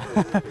आउनुपर्छ।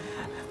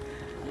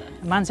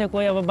 मान्छे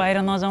कोही अब बाहिर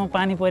नजाउँ,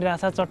 पानी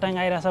परिरहेछ, चट्टाङ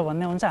आइरहेछ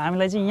भन्ने हुन्छ।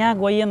 हामीलाई चाहिँ यहाँ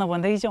गइएन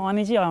भनेदेखि चाहिँ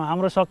अनि चाहिँ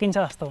हाम्रो सकिन्छ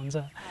जस्तो हुन्छ।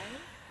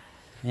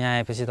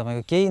 यहाँ आएपछि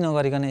तपाईँको केही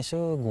नगरिकन यसो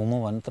घुमौँ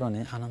भने त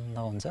नि आनन्द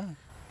हुन्छ।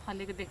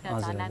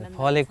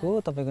 फलेको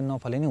तपाईँको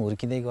नफले नि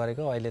हुर्किँदै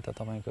गरेको अहिले त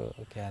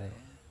तपाईँको के अरे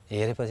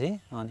हेरेपछि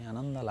अनि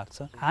आनन्द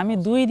लाग्छ। हामी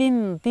 2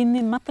 दिन 3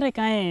 दिन मात्रै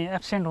काहीँ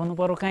एब्सेन्ट हुनु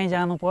पर्यो, काहीँ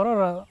जानु पर्यो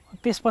र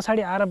त्यस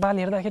पछाडि आएर बाल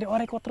हेर्दाखेरि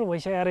अरे कत्रो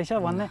भइसक्यो रहेछ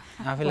भन्ने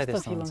आफैलाई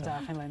त्यस्तो फिल हुन्छ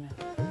आफैलाई नै।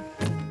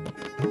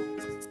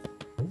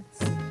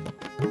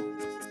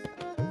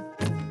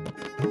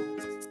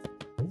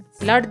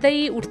 लड्दै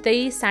उठ्दै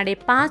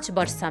 5.5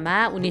 वर्षमा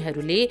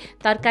उनीहरूले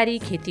तरकारी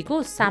खेतीको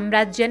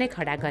साम्राज्य नै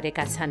खडा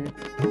गरेका छन्।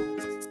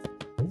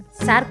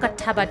 4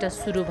 कट्ठाबाट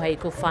सुरु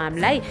भएको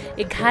फार्मलाई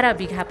 11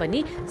 बिघा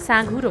पनि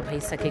साँघुरो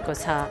भइसकेको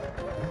छ।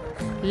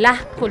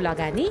 लाखको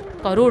लगानी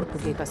करोड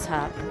पुगेको छ।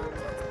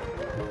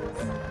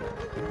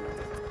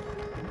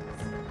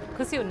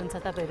 खुसी हुनुहुन्छ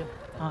तपाईँहरू?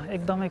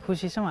 एकदमै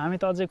खुसी छौँ हामी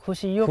त। अझै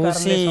खुसी यो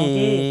कारणले छौँ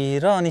कि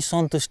र अनि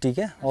सन्तुष्टि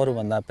क्या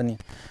अरूभन्दा पनि।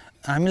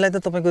 हामीलाई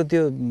त तपाईँको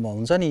त्यो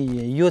हुन्छ नि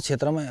यो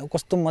क्षेत्रमा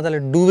कस्तो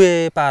मजाले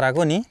डुबे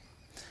पाराको नि,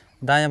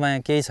 दायाँ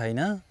बायाँ केही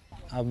छैन,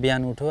 अब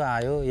बिहान उठ्यो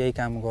आयो यही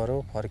काम गर्यो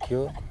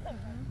फर्कियो।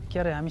 के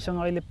अरे हामीसँग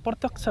अहिले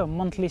प्रत्यक्ष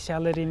मन्थली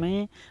स्यालेरीमै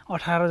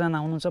 18 जना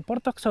हुनुहुन्छ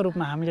प्रत्यक्ष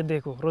रूपमा हामीले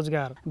दिएको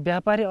रोजगार।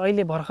 व्यापारी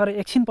अहिले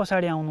भर्खर एकछिन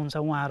पछाडि आउनुहुन्छ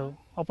उहाँहरू,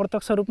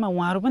 अप्रत्यक्ष रूपमा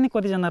उहाँहरू पनि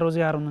कतिजना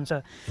रोजगार हुनुहुन्छ।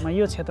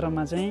 यो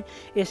क्षेत्रमा चाहिँ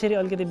यसरी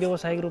अलिकति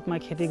व्यावसायिक रूपमा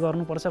खेती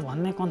गर्नुपर्छ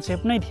भन्ने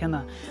कन्सेप्ट नै थिएन।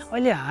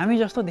 अहिले हामी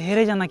जस्तो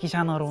धेरैजना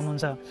किसानहरू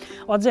हुनुहुन्छ,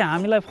 अझै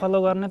हामीलाई फलो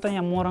गर्ने त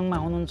यहाँ मोरङमा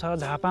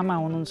हुनुहुन्छ, झापामा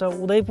हुनुहुन्छ,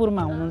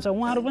 उदयपुरमा हुनुहुन्छ।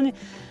 उहाँहरू पनि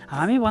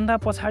हामीभन्दा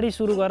पछाडि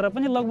सुरु गरेर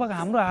पनि लगभग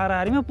हाम्रो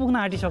हाराहारीमा पुग्न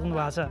आँटिसक्नु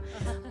भएको छ।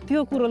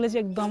 त्यो कुरोले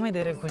चाहिँ एकदमै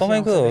धेरै खुसी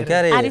तपाईँको के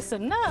अरे आरी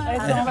सुन्न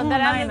भन्दा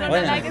राम्रो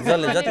होइन,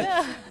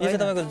 यो चाहिँ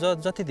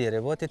तपाईँको जति धेरै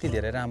भयो त्यति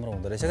धेरै राम्रो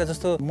हुँदो रहेछ क्या।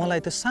 जस्तो मलाई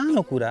त्यो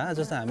सानो कुरा,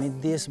 जस्तो हामी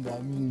देश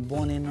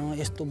बनेन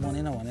यस्तो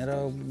बनेन भनेर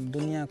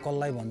दुनियाँ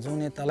कसलाई भन्छौँ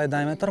नेतालाई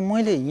दाइमा, तर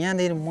मैले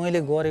यहाँनिर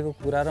मैले गरेको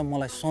कुरा र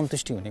मलाई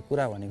सन्तुष्टि हुने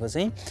कुरा भनेको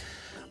चाहिँ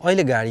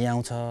अहिले गाडी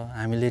आउँछ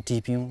हामीले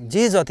टिप्यौँ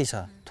जे जति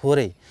छ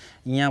थोरै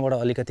यहाँबाट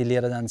अलिकति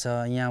लिएर जान्छ,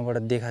 यहाँबाट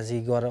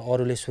देखासी गरेर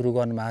अरूले सुरु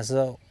गर्नुभएको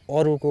छ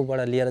अरूकोबाट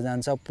लिएर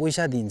जान्छ,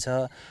 पैसा दिन्छ,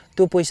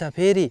 त्यो पैसा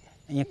फेरि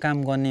यहाँ काम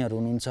गर्नेहरू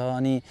हुनुहुन्छ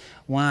अनि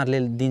उहाँहरूले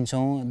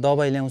दिन्छौँ,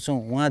 दबाई ल्याउँछौँ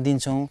उहाँ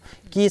दिन्छौँ,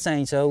 के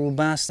चाहिन्छ ऊ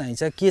बाँस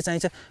चाहिन्छ के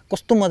चाहिन्छ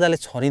कस्तो मजाले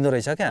छरिँदो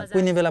रहेछ क्या।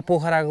 कुनै बेला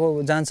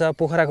पोखराको जान्छ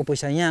पोखराको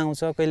पैसा यहाँ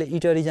आउँछ, कहिले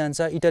इटरी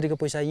जान्छ इटरीको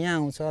पैसा यहाँ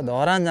आउँछ,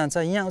 धरान जान्छ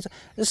यहाँ आउँछ।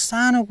 यो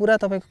सानो कुरा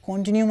तपाईँको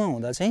कन्टिन्यूमा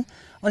हुँदा चाहिँ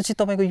अनि चाहिँ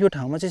तपाईँको यो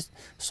ठाउँमा चाहिँ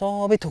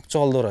सबै थोक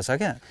चल्दो रहेछ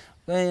क्या।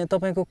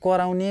 तपाईँको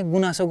कराउने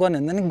गुनासो गर्ने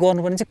भन्दा नि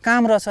गर्नुपर्ने चाहिँ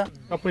काम रहेछ।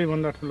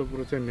 सबैभन्दा ठुलो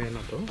कुरो चाहिँ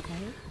मेहनत हो।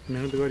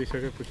 मेहनत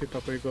गरिसकेपछि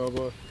तपाईँको अब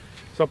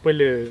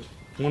सबैले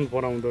मन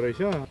पराउँदो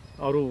रहेछ।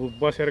 अरू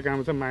बसेर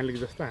काम चाहिँ मालिक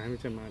जस्तो, हामी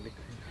चाहिँ मालिक।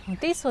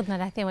 त्यही सोध्न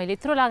राख्थेँ मैले,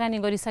 यत्रो लगानी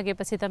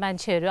गरिसकेपछि त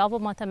मान्छेहरू अब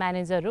म त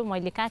म्यानेजर हो,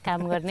 मैले कहाँ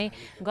काम गर्ने,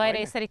 गएर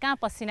यसरी कहाँ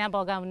पसिना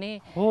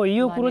बगाउने हो।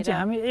 यो कुरो चाहिँ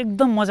हामी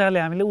एकदम मजाले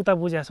हामीले उता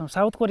बुझेका छौँ।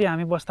 साउथ कोरिया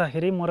हामी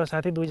बस्दाखेरि म र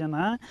साथी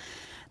दुईजना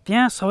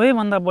त्यहाँ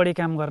सबैभन्दा बढी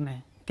काम गर्ने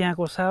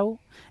त्यहाँको साउ,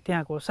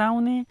 त्यहाँको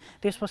साउने,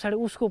 त्यस पछाडि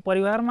उसको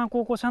परिवारमा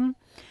को छन्।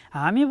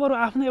 हामी बरु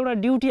आफ्नो एउटा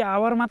ड्युटी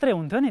आवर मात्रै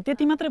हुन्थ्यो नि,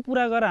 त्यति मात्रै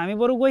पुरा गरेर हामी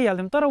बरु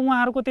गइहाल्थ्यौँ। तर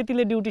उहाँहरूको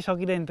त्यतिले ड्युटी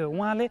सकिँदैन थियो।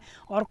 उहाँले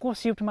अर्को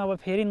सिफ्टमा अब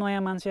फेरि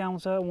नयाँ मान्छे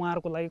आउँछ,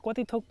 उहाँहरूको लागि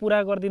कति थोक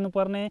पुरा गरिदिनु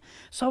पर्ने,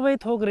 सबै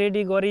थोक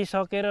रेडी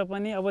गरिसकेर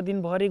पनि अब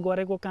दिनभरि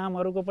गरेको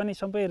कामहरूको पनि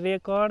सबै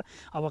रेकर्ड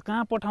अब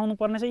कहाँ पठाउनु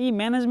पर्ने छ, यी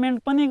म्यानेजमेन्ट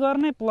पनि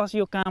गर्ने प्लस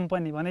यो काम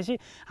पनि भनेपछि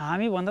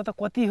हामीभन्दा त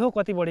कति हो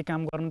कति बढी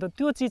काम गर्नु त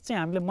त्यो चिज चाहिँ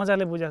हामीले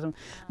मजाले बुझेका छौँ।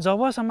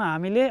 जबसम्म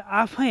हामीले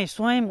आफै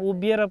स्वयं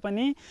उभिएर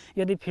पनि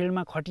यदि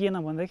फिल्डमा खटिएन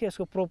भनेदेखि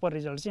यसको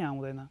प्रोपर रिजल्ट चाहिँ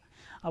आउँदैन।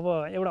 अब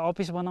एउटा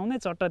अफिस बनाउने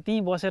चट्ट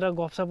त्यहीँ बसेर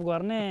गफसप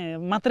गर्ने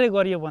मात्रै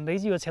गरियो भनेदेखि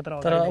चाहिँ यो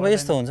क्षेत्र। तर अब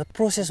यस्तो हुन्छ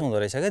प्रोसेस हुँदो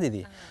रहेछ क्या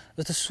दिदी।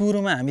 जस्तो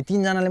सुरुमा हामी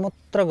 3 जनाले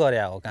मात्र गरे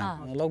हो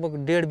काम,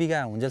 लगभग 1.5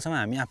 बिघा हुन्जेलसम्म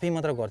हामी आफै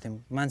मात्र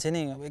गर्थ्यौँ। मान्छे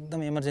नै अब एकदम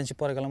इमर्जेन्सी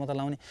परेकोलाई मात्र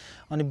लाउने,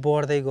 अनि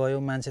बढ्दै गयो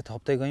मान्छे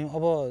थप्दै गयौँ।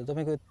 अब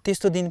तपाईँको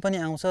त्यस्तो दिन पनि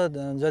आउँछ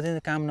जति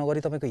काम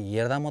नगरी तपाईँको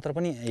हेर्दा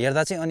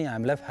चाहिँ अनि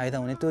हामीलाई फाइदा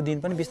हुने त्यो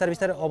दिन पनि बिस्तारै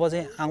बिस्तारै अब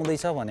चाहिँ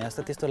आउँदैछ भने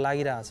जस्तो त्यस्तो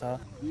लागिरहेछ।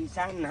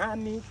 किसान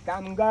हामी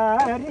काम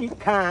गरी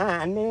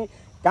खाने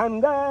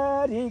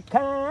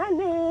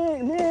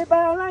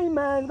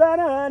नेपालैमा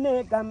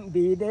गर्ने काम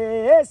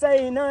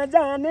विदेशै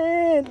नजाने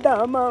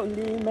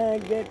दमौलीमा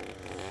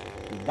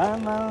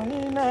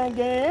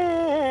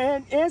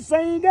गेट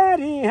यसै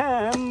गरी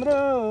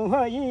हाम्रो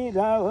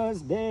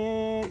भइरहोस्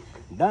भेट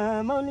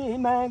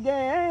दमौलीमा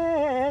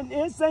गेट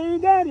यसै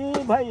गरी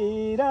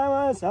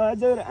भइरहोस्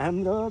हजुर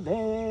हाम्रो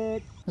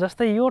भेट।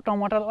 जस्तै यो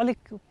टमाटर अलिक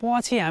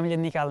पछि हामीले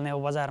निकाल्ने हो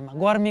बजारमा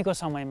गर्मीको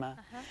समयमा।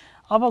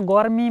 अब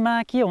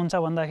गर्मीमा के हुन्छ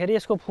भन्दाखेरि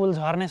यसको फुल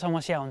झर्ने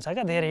समस्या हुन्छ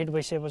क्या धेरै हिट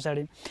भइसके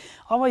पछाडि।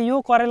 अब यो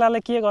करेलाले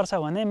के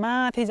गर्छ भने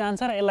माथि जान्छ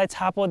र यसलाई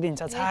छापो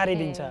दिन्छ,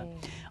 छारिदिन्छ,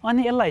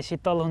 अनि यसलाई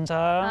शीतल हुन्छ।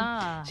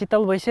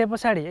 शीतल भइसके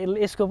पछाडि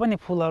यसको पनि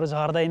फुलहरू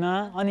झर्दैन,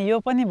 अनि यो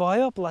पनि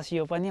भयो प्लस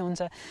यो पनि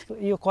हुन्छ।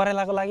 यो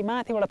करेलाको लागि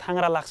माथिबाट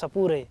थाङ्रा लाग्छ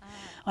पुरै,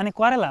 अनि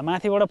करेला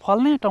माथिबाट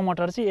फल्ने,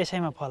 टमाटर चाहिँ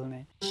यसैमा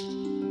फल्ने।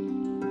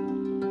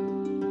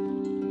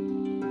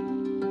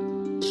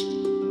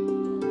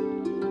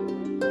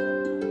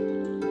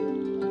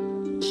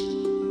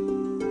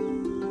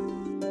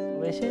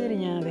 यसरी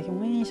यहाँदेखि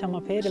वहीँसम्म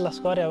फेरि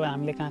लस्कर अब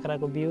हामीले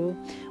काँक्राको बिउ,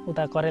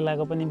 उता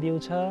करेलाको पनि बिउ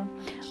छ,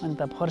 अनि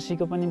त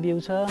फर्सीको पनि बिउ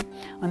छ,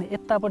 अनि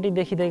यतापट्टि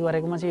देखिँदै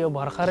गरेकोमा चाहिँ यो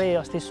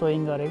भर्खरै अस्ति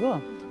सोइङ गरेको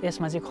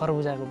यसमा चाहिँ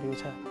खरबुजाको बिउ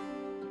छ।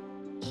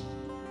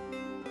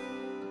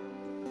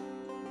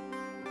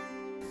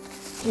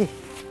 ए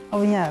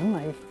अब यहाँ हेर्नु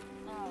है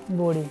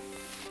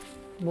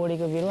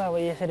बोडीको बिरुवा अब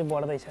यसरी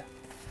बढ्दैछ।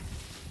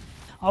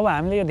 अब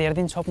हामीले यो धेरै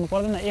दिन छोप्नु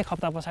पर्दैन, 1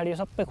 हप्ता पछाडि यो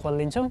सबै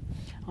खोलिदिन्छौँ,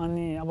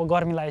 अनि अब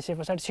गर्मी लागेपछि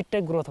पछाडि छिट्टै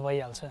ग्रोथ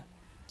भइहाल्छ।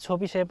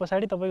 छोपिसके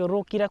पछाडि तपाईँको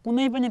रोग किरा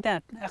कुनै पनि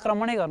त्यहाँ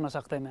आक्रमणै गर्न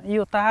सक्दैन।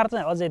 यो तार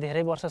चाहिँ अझै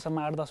धेरै वर्षसम्म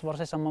 8-10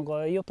 वर्षसम्म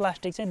गयो, यो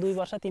प्लास्टिक चाहिँ 2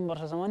 वर्ष 3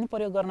 वर्षसम्म पनि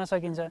प्रयोग गर्न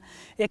सकिन्छ।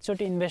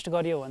 एकचोटि इन्भेस्ट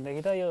गरियो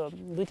भनेदेखि त यो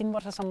 2-3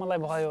 वर्षसम्मलाई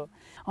भयो।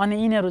 अनि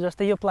यिनीहरू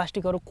जस्तै यो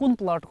प्लास्टिकहरू कुन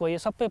प्लटको, यो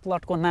सबै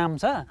प्लटको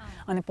नाम छ,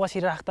 अनि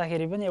पछि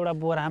राख्दाखेरि पनि एउटा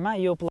बोरामा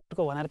यो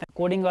प्लटको भनेर त्यहाँ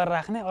कोडिङ गरेर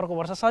राख्ने, अर्को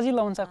वर्ष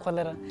सजिलो हुन्छ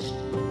खोलेर।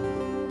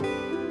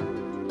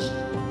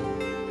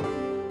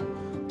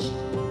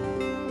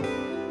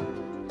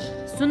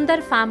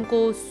 सुन्दर फार्मको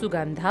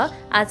सुगन्ध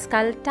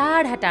आजकल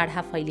टाढा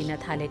टाढा फैलिन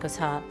थालेको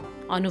छ।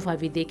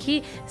 अनुभवीदेखि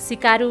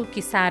सिकारु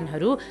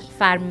किसानहरू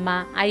फार्ममा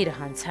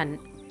आइरहन्छन्।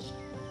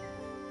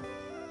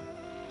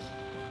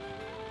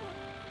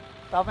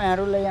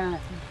 तपाईहरुले यहाँ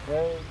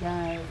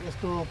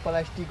यस्तो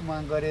प्लास्टिकमा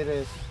गरेर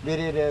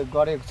बेरेर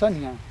गरेको छ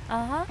नि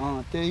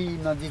यहाँ त्यही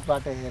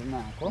नजिकबाट हेर्न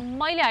आएको।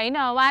 मैले हैन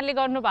उहाँले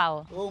गर्नुभयो।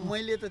 ओ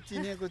मैले त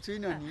चिनेको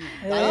छुइनँ नि।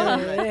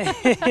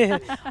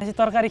 अनि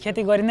तरकारी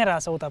खेती गरि नै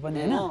रहेछ उता पनि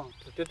हैन?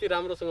 त्यति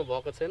राम्रोसँग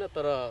भएको छैन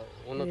तर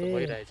हुन त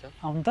भइरहेछ।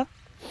 हुन त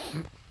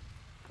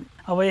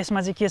अब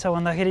यसमा चाहिँ के छ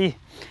भन्दाखेरि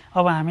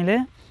अब हामीले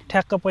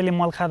ठ्याक्क पहिले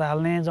मलखाद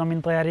हाल्ने,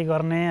 जमिन तयारी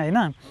गर्ने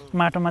हैन,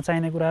 माटोमा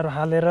चाहिने कुराहरू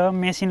हालेर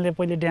मेसिनले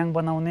पहिले ड्याङ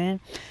बनाउने,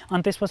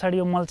 अनि त्यस पछाडि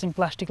यो मल्चिङ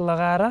प्लास्टिक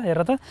लगाएर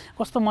हेर त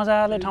कस्तो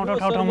मजाले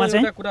ठाउँ-ठाउँमा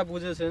चाहिँ कुरा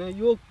बुझेको छैन।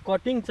 यो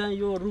कटिङ चाहिँ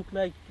यो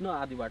रुखलाई किन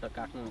आदिबाट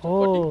काट्नुहुन्छ?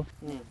 हो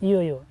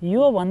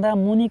यो भन्दा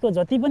मुनिको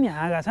जति पनि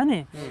हाँगा छ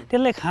नि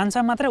त्यसले खान्छ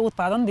मात्रै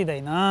उत्पादन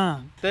दिँदैन।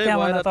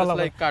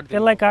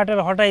 त्यसलाई काटेर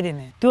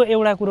हटाइदिने त्यो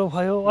एउटा कुरो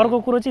भयो। अर्को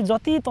कुरो चाहिँ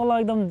जति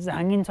तल एकदम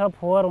झाँगिन्छ,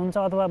 फोहोर हुन्छ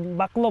अथवा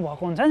बाक्लो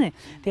भएको हुन्छ नि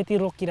त्यति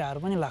रोग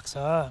किराहरू पनि लाग्छ।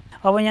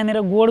 अब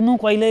यहाँनिर गोड्नु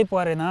कहिल्यै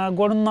परेन।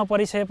 गोड्नु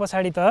नपरिसके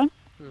पछाडि त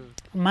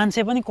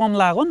मान्छे पनि कम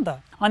लाग्यो नि त।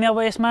 अनि अब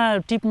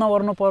यसमा टिप्न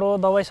ओर्नु पर्यो,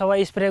 दबाई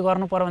सबाई स्प्रे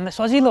गर्नु पर्यो भने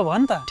सजिलो भयो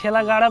नि त।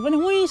 ठेला गाडा पनि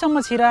उहीँसम्म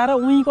छिराएर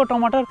उहीँको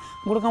टमाटर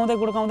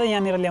गुड्काउँदै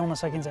यहाँनिर ल्याउन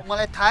सकिन्छ।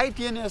 मलाई थाहै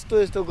थिएन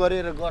यस्तो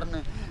गरेर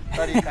गर्ने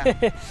तरिका।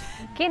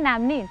 के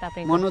नाम नि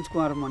तपाईको? मनोज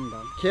कुमार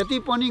मण्डल। खेती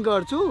पनि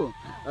गर्छु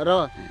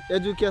र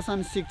एजुकेसन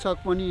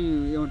शिक्षक पनि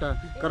एउटा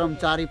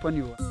कर्मचारी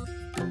पनि हो।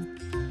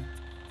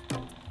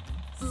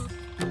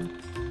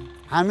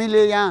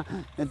 हामीले यहाँ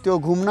त्यो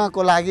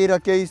घुम्नको लागि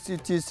र केही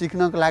चिज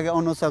सिक्नको लागि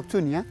आउन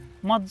सक्छु नि यहाँ?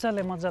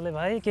 मजाले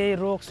भाइ। केही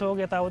रोकसोक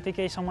यताउति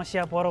केही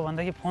समस्या पर्यो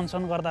भनेदेखि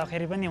फोनसोन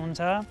गर्दाखेरि पनि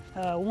हुन्छ।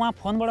 उहाँ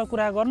फोनबाट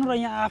कुरा गर्नु र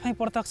यहाँ आफै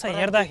प्रत्यक्ष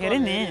हेर्दाखेरि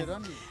नि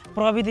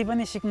प्रविधि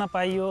पनि सिक्न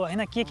पाइयो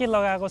हैन। के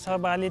लगाएको छ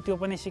बाली त्यो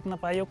पनि सिक्न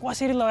पाइयो,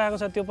 कसरी लगाएको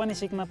छ त्यो पनि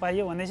सिक्न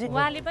पाइयो भनेपछि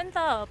उहाँले पनि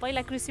त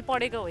पहिला कृषि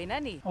पढेको होइन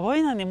नि?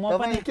 होइन नि,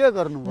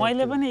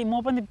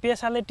 म पनि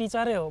पेसाले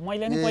टिचरै हो।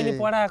 मैले नि पहिले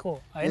पढाएको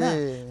हैन,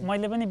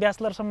 मैले पनि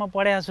ब्याचलरसम्म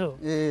पढाएको छु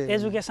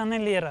एजुकेसन नै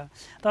लिएर।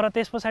 तर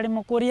त्यस पछाडि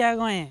म कोरिया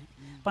गएँ,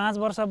 5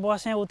 वर्ष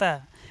बसेँ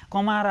उता,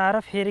 कमाएर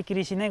आएर फेरि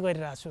कृषि नै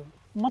गरिरहेको छु।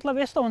 मतलब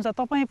यस्तो हुन्छ,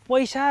 तपाईँ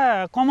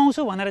पैसा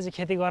कमाउँछु भनेर चाहिँ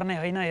खेती गर्ने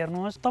होइन।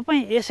 हेर्नुहोस्,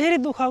 तपाईँ यसरी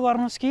दुःख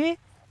गर्नुहोस् कि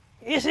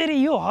यसरी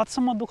यो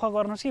हदसम्म दुःख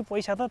गर्नुहोस् कि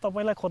पैसा त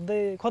तपाईँलाई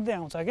खोज्दै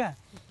आउँछ क्या।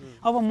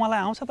 अब मलाई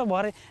आउँछ त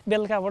भरे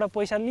बेलुकाबाट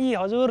पैसा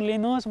हजुर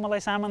लिनुहोस्,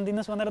 मलाई सामान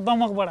दिनुहोस् भनेर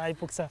दमकबाट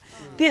आइपुग्छ।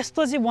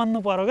 त्यस्तो चाहिँ बन्नु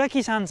पर्यो क्या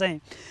किसान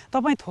चाहिँ।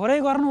 तपाईँ थोरै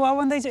गर्नुभयो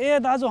भनेदेखि चाहिँ ए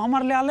दाजु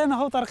हाम्रो ल्याले न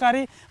हौ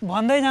तरकारी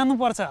भन्दै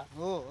जानुपर्छ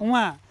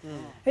उहाँ।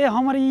 ए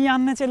हाम्रो यी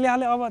आन्ने चाहिँ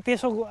ल्याले। अब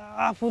त्यसो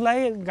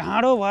आफूलाई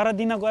घाँडो भएर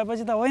दिन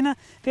गएपछि त होइन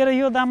तेरो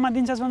यो दाममा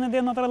दिन्छस् भने दे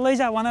नत्र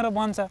लैजा भनेर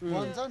भन्छ।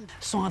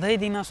 सधैँ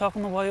दिन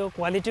सक्नुभयो,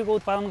 क्वालिटीको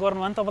उत्पादन गर्नु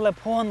भने तपाईँलाई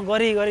फोन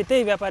गरी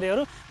त्यही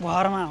व्यापारीहरू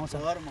घरमा आउँछ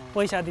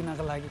पैसा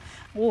दिनको लागि।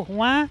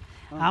 उहाँ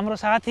हाम्रो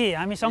साथी,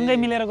 हामी सँगै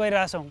मिलेर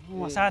गइरहेछौँ।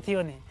 उहाँ साथी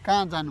हो नि।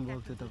 कहाँ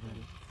जानुभएको थियो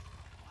तपाईँहरू?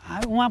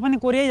 उहाँ पनि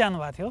कोरियै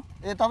जानुभएको थियो।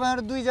 ए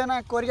तपाईँहरू दुईजना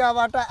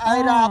कोरियाबाट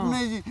आएर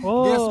आफ्नै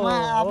देशमा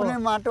आफ्नै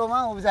माटोमा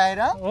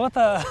उब्जाएर हो त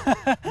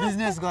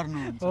बिजनेस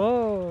गर्नुहुन्छ।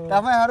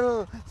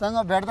 तपाईँहरूसँग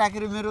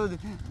भेट्दाखेरि मेरो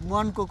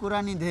मनको कुरा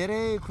नि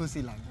धेरै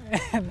खुसी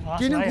लाग्यो।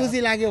 किन खुसी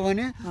लाग्यो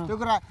भने त्यो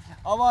कुरा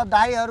अब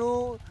दाइहरू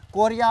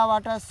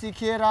कोरियाबाट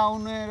सिकेर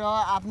आउने र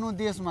आफ्नो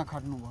देशमा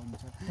खट्नुभएको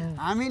हुन्छ।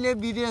 हामीले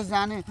विदेश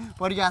जाने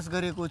प्रयास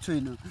गरेको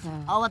छैनौँ।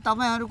 अब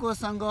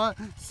तपाईँहरूकोसँग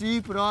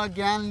सिप र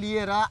ज्ञान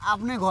लिएर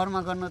आफ्नै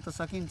घरमा गर्न त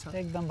सकिन्छ।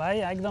 एकदम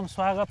भाइ, एकदम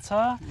स्वागत छ।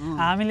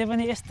 हामीले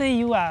पनि यस्तै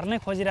युवाहरू नै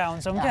खोजिरहेको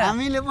हुन्छौँ क्या।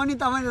 हामीले पनि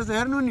तपाईँ जस्तो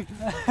हेर्नु नि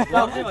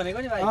भनेको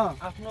नि भाइ,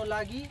 आफ्नो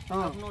लागि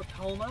आफ्नो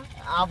ठाउँमा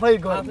आफै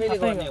गर्ने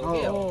हो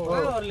के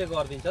उहाँहरूले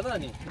गरिदिन्छ त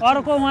नि।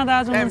 अर्को उहाँ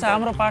दाजु हुनुहुन्छ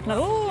हाम्रो पार्टनर,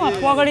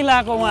 पगडी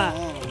लगाएको उहाँ,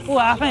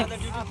 आफै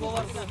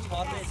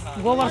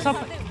गोबर सब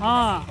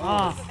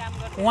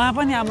उहाँ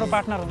पनि हाम्रो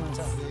पार्टनर हुनुहुन्छ।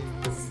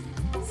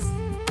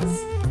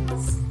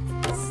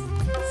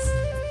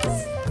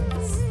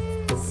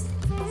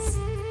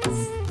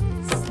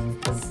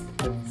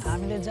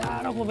 हामीले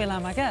जाडोको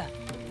बेलामा क्या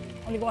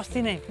अलिक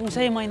अस्ति नै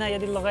पुसै महिना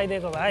यदि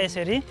लगाइदिएको भए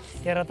यसरी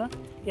हेर त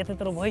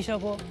यत्रो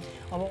भइसक्यो।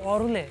 अब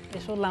अरूले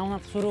यसो लाउन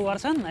सुरु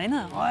गर्छन् होइन,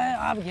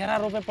 अब घेरा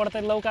रोपे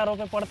पढ्दै लौका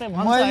रोपे पढ्दै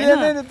भन्छ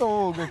होइन।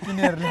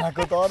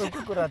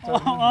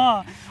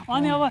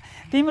 अनि अब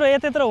तिम्रो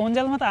यत्रो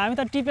हुन्जेलमा त हामी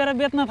त टिपेर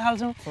बेच्न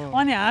थाल्छौँ।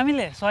 अनि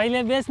हामीले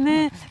 100ले बेच्ने,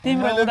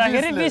 तिम्रो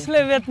हुँदाखेरि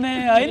 20ले बेच्ने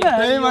होइन।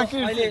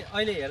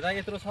 अहिले हेर्दा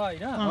यत्रो छ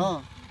होइन,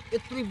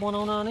 यत्रो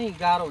बनाउन नै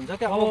गाह्रो हुन्छ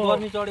क्या। अब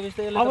गर्मी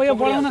चढेपछि अब यो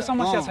बढाउन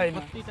समस्या छैन।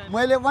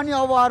 मैले पनि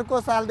अब अर्को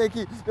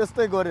सालदेखि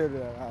यस्तै गरेर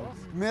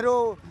मेरो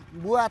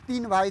बुवा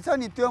 3 भाइ छ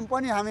नि, त्यो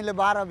पनि हामीले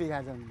 12 बिघा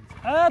जमिन।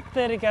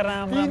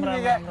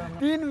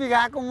 3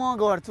 बिघाको म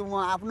गर्छु, म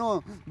आफ्नो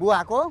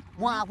बुवाको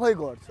म आफै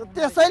गर्छु।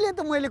 त्यसैले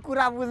त मैले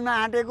कुरा बुझ्न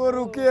आँटेको,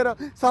 रुकेर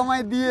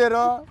समय दिएर।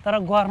 तर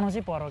गर्नु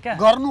चाहिँ पर्यो क्या,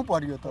 गर्नु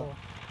पर्यो त।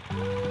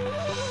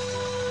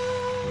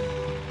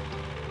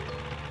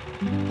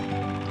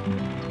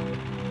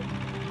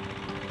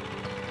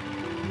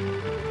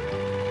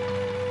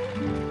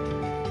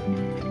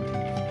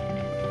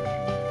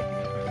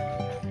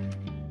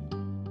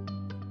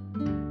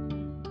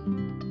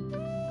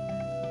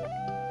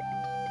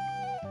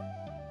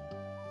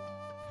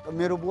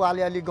 मेरो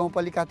बुवाले अलि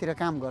गाउँपालिकातिर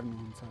काम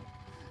गर्नुहुन्छ।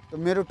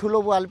 मेरो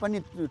ठुलो बुवाले पनि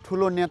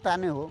ठुलो नेता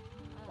नै हो।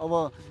 अब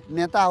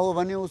नेता हो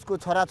भने उसको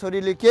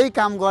छोराछोरीले केही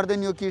काम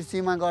गर्दैन, यो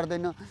कृषिमा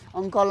गर्दैन।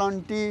 अङ्कल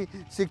आन्टी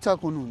शिक्षक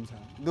हुनुहुन्छ,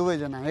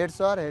 दुवैजना हेड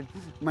सर हेड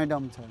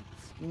म्याडम छ।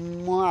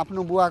 म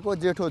आफ्नो बुवाको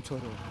जेठो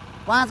छोरो।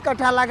 5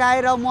 कट्ठा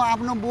लगाएर म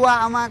आफ्नो बुवा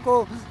आमाको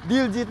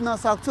दिल जित्न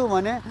सक्छु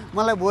भने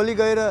मलाई भोलि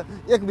गएर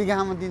 1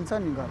 बिघामा दिन्छ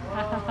नि घर।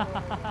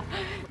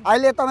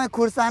 अहिले तपाईँ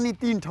खुर्सानी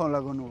 3 ठाउँ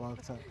लगाउनु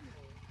भएको छ।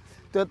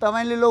 त्यो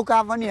तपाईँले लौका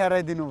पनि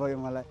हेराइदिनु भयो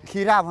मलाई।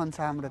 खिरा भन्छ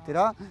हाम्रोतिर,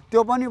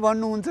 त्यो पनि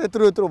भन्नुहुन्छ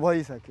यत्रो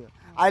भइसक्यो।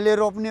 अहिले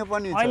रोप्ने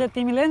पनि छ। अहिले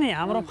तिमीले नि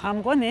हाम्रो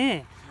फार्मको नि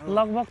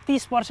लगभग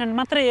 30%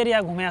 मात्रै एरिया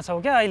घुमेका छौ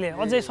क्या। अहिले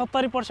अझै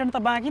 70% त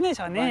बाँकी नै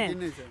छ नि।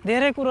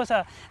 धेरै कुरो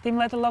छ।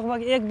 तिमीलाई त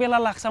लगभग 1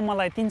 बेला लाग्छ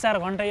मलाई 3-4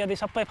 घन्टा यदि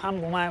सबै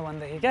फार्म घुमायो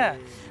भनेदेखि क्या।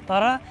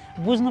 तर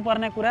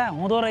बुझ्नुपर्ने कुरा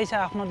हुँदो रहेछ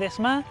आफ्नो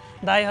देशमा,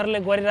 दाइहरूले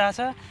गरिरहेछ।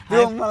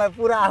 त्यो मलाई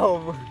पुरा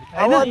हो।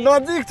 अब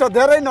नजिक छ,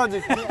 धेरै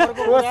नजिक।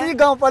 कोशी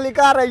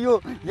गाउँपालिका र यो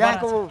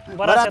यहाँको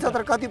बडा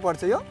क्षेत्र कति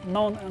पर्छ यो?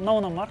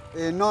 9 नम्बर।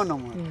 9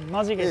 नम्बर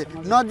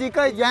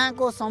नजिकै।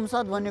 यहाँको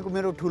संसद भनेको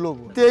मेरो ठुलो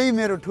बुवा, त्यही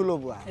मेरो ठुलो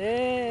बुवा।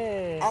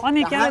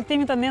 अनि क्या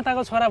तिमी त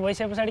नेताको छोरा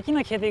भइसके पछाडि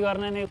किन खेती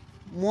गर्ने नि?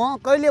 म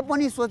कहिले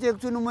पनि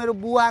सोचेको छु मेरो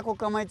बुवाको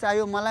कमाइ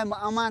चाहियो, मलाई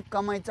आमाको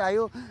कमाइ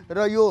चाहियो र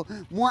यो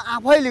म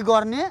आफैले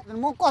गर्ने।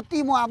 म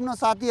आफ्नो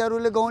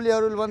साथीहरूले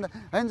गाउँलेहरूले भन्दा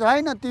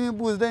होइन तिमी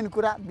बुझ्दैन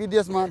कुरा,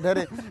 विदेशमा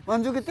धेरै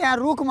भन्छु कि त्यहाँ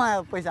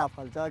रुखमा पैसा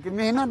फल्छ कि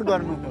मेहनत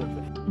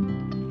गर्नुपर्छ।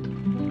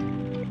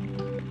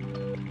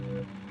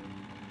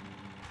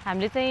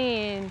 हामीले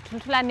चाहिँ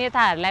ठुल्ठुला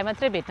नेताहरूलाई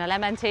मात्रै भेट्नलाई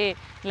मान्छे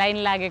लाइन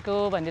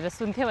लागेको भनेर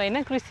सुन्थ्यौँ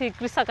होइन।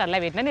 कृषकहरूलाई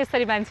भेट्न नि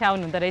यसरी मान्छे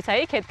आउनुहुँदो रहेछ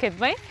है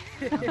खेतमै।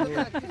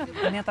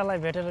 नेतालाई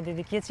भेटेर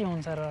दिदी के चाहिँ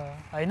हुन्छ र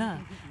होइन?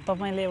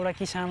 तपाईँले एउटा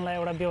किसानलाई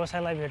एउटा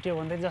व्यवसायलाई भेट्यो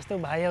भने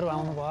जस्तो भाइहरू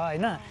आउनुभयो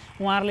होइन,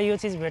 उहाँहरूले यो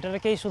चिज भेटेर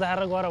केही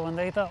सुधार गर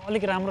भन्दाखेरि त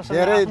अलिक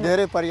राम्रोसँग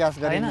धेरै प्रयास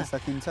गर्न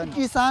सकिन्छ।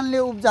 किसानले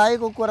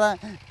उब्जाएको कुरा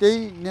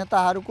त्यही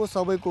नेताहरूको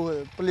सबैको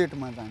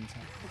प्लेटमा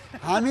जान्छ।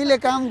 हामीले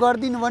काम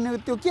गर्दिन भनेको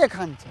त्यो के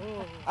खान्छ?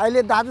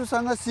 अहिले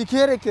दाजुसँग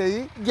सिकेर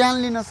केही ज्ञान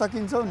लिन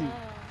सकिन्छौ नि।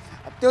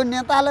 त्यो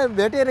नेतालाई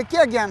भेटेर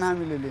के ज्ञान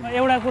हामीले लिने?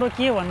 एउटा कुरो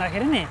के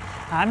भन्दाखेरि नि,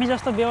 हामी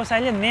जस्तो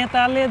व्यवसायले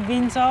नेताले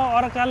दिन्छ,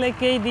 अर्काले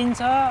केही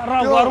दिन्छ र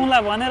गरौँला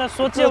भनेर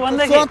सोच्यो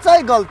भनेदेखि सोचै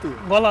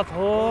गलत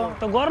हो।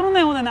 त गर्नु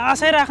नै हुँदैन,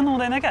 आशै राख्नु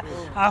हुँदैन क्या।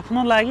 आफ्नो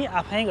लागि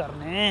आफै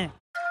गर्ने।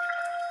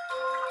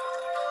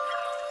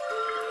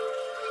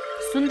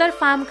 सुन्दर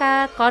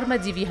फार्मका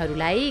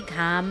कर्मजीवीहरूलाई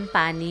घाम,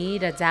 पानी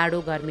र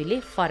जाडो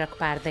गर्मीले फरक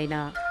पार्दैन।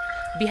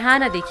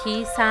 बिहानदेखि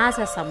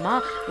साँझसम्म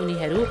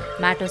उनीहरू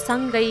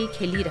माटोसँगै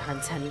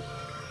खेलिरहन्छन्।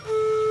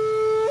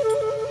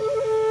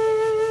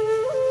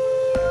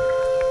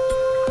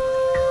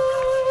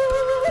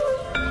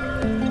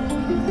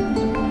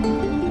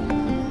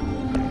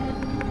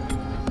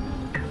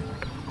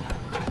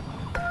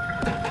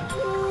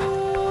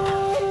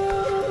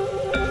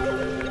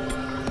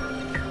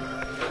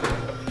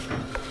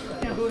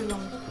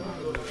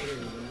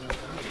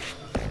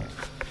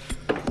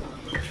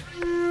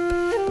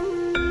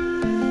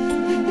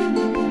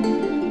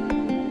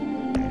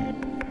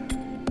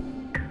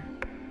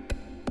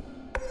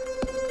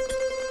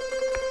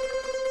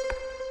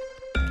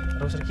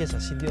 के छ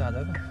सिद्धियो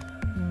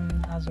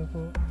आजको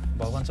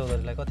भगवान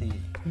चौधरीलाई कति?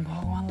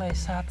 भगवानलाई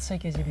 700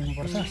 केजी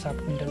दिनुपर्छ, 7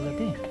 क्विन्टल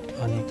जति।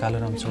 अनि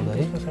कालोराम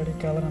चौधरी? त्यस पछाडि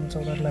कालोराम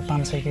चौधरीलाई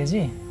 500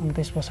 केजी, अनि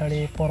त्यस पछाडि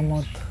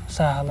प्रमोद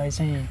शाहलाई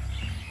चाहिँ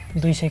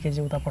 200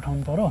 केजी उता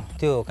पठाउनु पर्यो।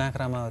 त्यो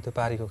काँक्रामा, त्यो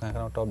पारीको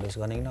काँक्रामा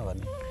टपबेस गर्ने कि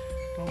नगर्ने?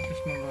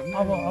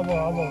 अब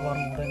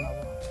गर्नु हुँदैन। अब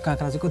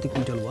काँक्रा चाहिँ कति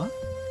क्विन्टल भयो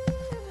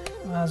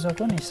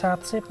आजको नि?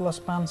 700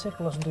 + 500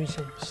 +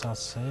 200।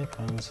 700,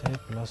 500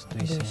 +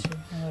 200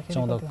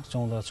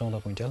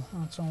 14 क्विन्टल।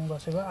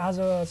 1400 भयो।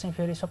 आज चाहिँ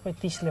फेरि सबै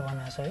 30ले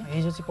भनेको छ है।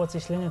 हिजो चाहिँ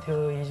 25ले नै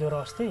थियो, हिजो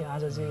र अस्ति।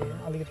 आज चाहिँ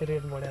अलिकति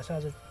रेट बढेको छ।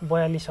 आज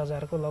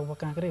 42,000को लगभग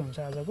काँक्रै हुन्छ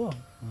आजको।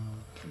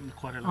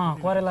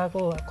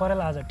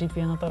 करेला आज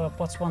टिपिएन, तर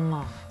 55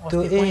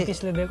 अस्ति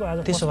 35ले दिएको, आज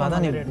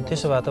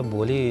त्यसो भए त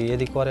भोलि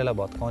यदि करेला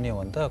भत्काउने हो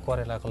भने त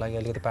करेलाको लागि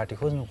अलिकति पार्टी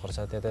खोज्नुपर्छ।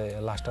 त्यो त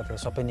लास्टमा त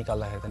सबै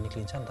निकाल्दाखेरि त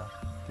निक्लिन्छ नि त।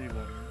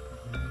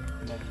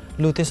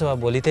 लु त्यसो भए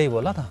भोलि त्यही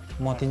भयो ल त।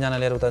 म 3 जना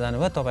लिएर उता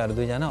जानुभयो, तपाईँहरू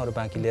 2 जना, अरू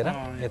बाँकी लिएर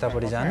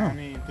यतापट्टि जानु।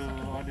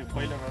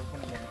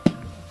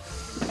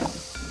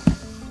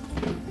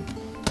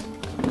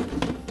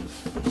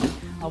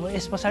 अब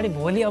यस पछाडि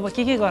भोलि अब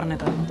के गर्ने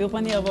त? त्यो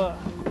पनि अब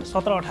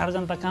 17-18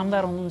 जना त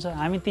कामदार हुनुहुन्छ।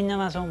 हामी 3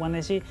 जना छौँ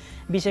भनेपछि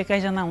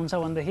 20-21 जना हुन्छ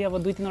भनेदेखि अब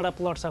 2-3वटा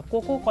प्लट छ। को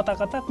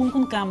कता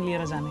कुन काम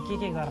लिएर जाने,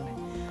 के गर्ने,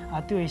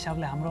 त्यो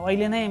हिसाबले हाम्रो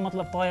अहिले नै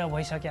मतलब तय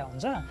भइसक्या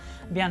हुन्छ।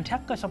 बिहान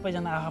ठ्याक्क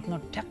सबैजना आफ्नो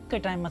ठ्याक्कै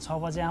टाइममा 6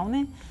 बजे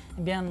आउने।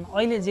 बिहान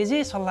अहिले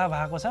जे सल्लाह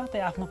भएको छ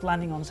त्यही आफ्नो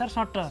प्लानिङ अनुसार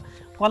सट्ट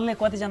कसले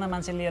कतिजना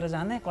मान्छे लिएर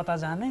जाने, कता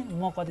जाने,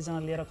 म कतिजना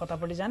लिएर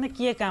कतापट्टि जाने,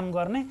 के काम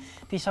गर्ने,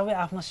 ती सबै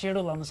आफ्नो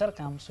सेड्युल अनुसार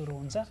काम सुरु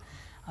हुन्छ।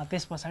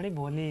 त्यस पछाडि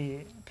भोलि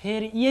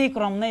फेरि यही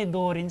क्रम नै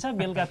दोहोरिन्छ।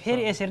 बेलुका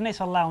फेरि यसरी नै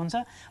सल्लाह हुन्छ,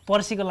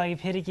 पर्सिको लागि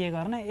फेरि के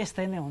गर्ने,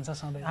 यस्तै नै हुन्छ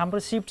सधैँ। हाम्रो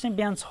सिफ्ट चाहिँ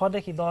बिहान 6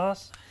 देखि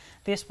 10,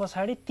 त्यस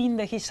पछाडि 3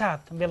 देखि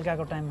 7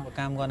 बेलुकाको टाइममा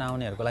काम गर्न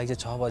आउनेहरूको लागि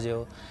चाहिँ 6 बजे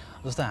हो।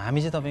 जस्तो हामी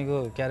चाहिँ तपाईँको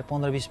के अरे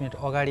 15-20 मिनट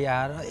अगाडि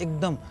आएर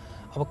एकदम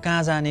अब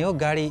कहाँ जाने हो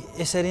गाडी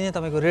यसरी नै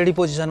तपाईँको रेडी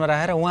पोजिसनमा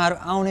राखेर उहाँहरू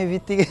आउने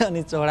बित्तिकै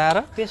अनि चढाएर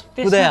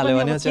कुदाइहाल्यो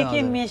भने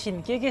के मेसिन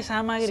के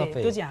सामग्री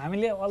त्यो चाहिँ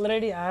हामीले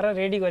अलरेडी आएर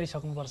रेडी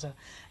गरिसक्नुपर्छ।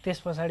 त्यस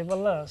पछाडि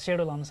बल्ल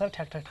सेड्युल अनुसार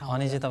ठ्याक ठाउँ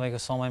अनि चाहिँ तपाईँको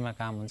समयमा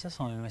काम हुन्छ,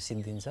 समयमा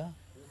सिद्धिन्छ।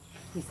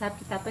 हिसाब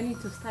किताब पनि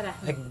चुस्त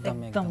राख्नु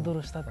एकदम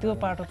दुरुस्त, त्यो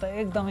पाटो त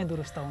एकदमै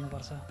दुरुस्त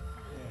हुनुपर्छ।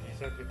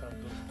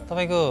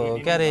 तपाईँको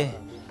के अरे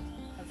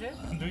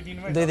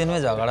 2 दिनमै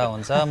झगडा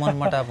हुन्छ,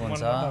 मनमटाप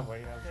हुन्छ।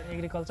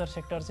 एग्रिकल्चर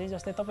सेक्टर चाहिँ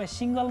जस्तै तपाईँ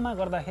सिङ्गलमा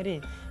गर्दाखेरि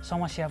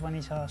समस्या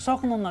पनि छ,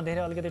 सक्नुहुन्न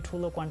धेरै अलिकति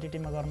ठुलो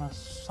क्वान्टिटीमा गर्न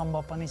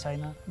सम्भव पनि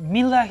छैन,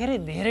 मिल्दाखेरि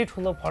धेरै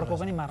ठुलो फड्को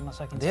पनि मार्न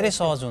सकिन्छ, धेरै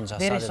सहज हुन्छ।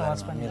 धेरै सहज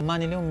पनि।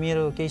 मानिलिउँ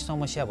मेरो केही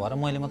समस्या भएर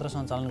मैले मात्र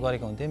सञ्चालन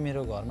गरेको हुन्थेँ,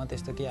 मेरो घरमा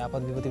त्यस्तो केही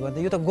आपद विपत्ति पर्दा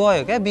यो त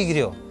गयो क्या,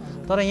 बिग्रियो।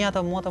 तर यहाँ त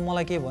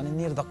मलाई के भने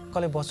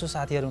निर्धक्कले बस्छु,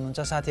 साथीहरू हुनुहुन्छ,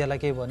 साथीहरूलाई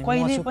केही भने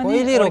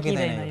कहिले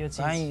रोकिँदैन,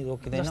 कहीँ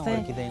रोकिँदैन,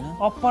 रोकिँदैन।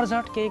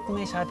 अपरझट केही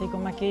कुनै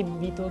साथीकोमा केही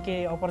बितो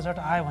केही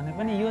अपरझट आयो भने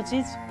पनि यो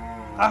चिज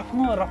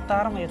आफ्नो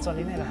रफ्तारमा यो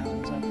चलि नै रहेको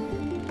हुन्छ।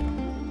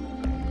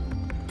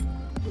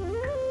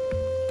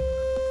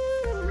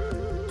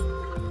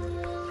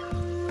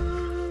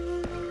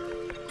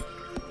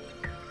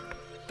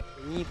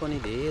 यहीँ पनि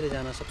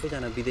धेरैजना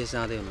सबैजना विदेश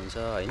जाँदै हुनुहुन्छ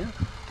होइन,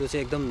 त्यो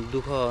चाहिँ एकदम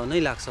दुःख नै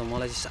लाग्छ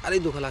मलाई चाहिँ, साह्रै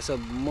दुःख लाग्छ।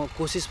 म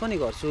कोसिस पनि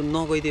गर्छु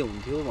नगइदिए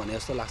हुन्थ्यो भने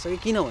जस्तो लाग्छ कि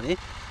किनभने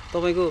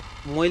तपाईँको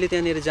मैले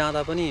त्यहाँनिर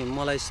जाँदा पनि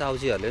मलाई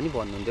साउजीहरूले पनि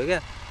भन्नुहुन्थ्यो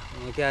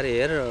क्या अरे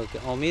हेर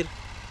अमिर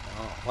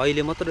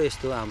अहिले मात्र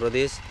यस्तो हाम्रो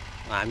देश,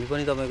 हामी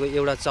पनि तपाईँको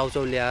एउटा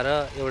चाउचाउ ल्याएर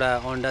एउटा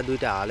अन्डा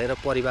 2टा हालेर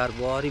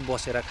परिवारभरि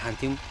बसेर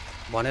खान्थ्यौँ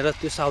भनेर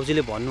त्यो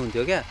साउजीले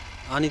भन्नुहुन्थ्यो क्या।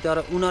 अनि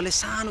तर उनीहरूले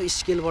सानो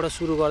स्केलबाट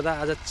सुरु गर्दा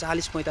आज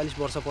 40-45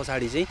 वर्ष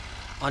पछाडि चाहिँ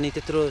अनि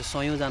त्यत्रो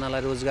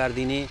 100जनालाई रोजगार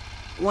दिने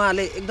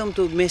उहाँहरूले एकदम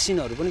त्यो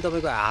मेसिनहरू पनि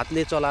तपाईँको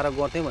हातले चलाएर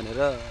गर्थ्यौँ भनेर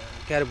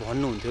के अरे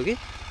भन्नुहुन्थ्यो कि।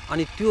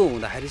 अनि त्यो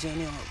हुँदाखेरि चाहिँ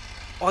अनि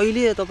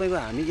अहिले तपाईँको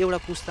हामी एउटा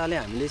पुस्ताले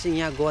हामीले चाहिँ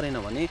यहाँ गरेन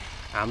भने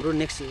हाम्रो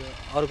नेक्स्ट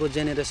अर्को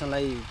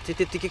जेनेरेसनलाई चाहिँ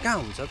त्यत्तिकै कहाँ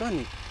हुन्छ त,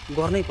 अनि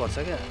गर्नै पर्छ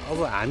क्या। अब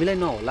हामीलाई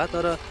नहोला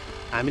तर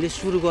हामीले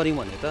सुरु गऱ्यौँ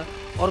भने त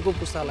अर्को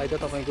पुस्तालाई त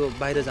तपाईँको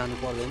बाहिर जानु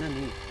पर्दैन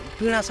नि,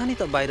 पीडा छ नि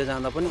त बाहिर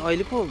जाँदा पनि।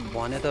 अहिले पो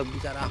भने त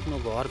बिचरा आफ्नो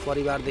घर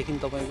परिवारदेखि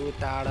तपाईँको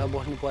टाढा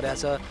बस्नु परेको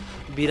छ,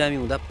 बिरामी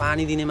हुँदा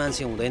पानी दिने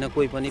मान्छे हुँदैन,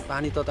 कोही पनि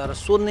पानी तताएर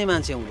सोध्ने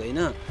मान्छे हुँदैन।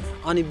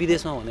 अनि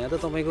विदेशमा भने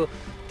त तपाईँको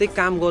त्यही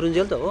काम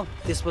गरुन्जेल त हो,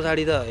 त्यस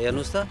पछाडि त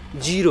हेर्नुहोस् त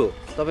जिरो,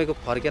 तपाईँको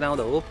फर्केर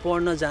आउँदा हो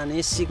पढ्न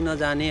जाने सिक्न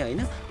जाने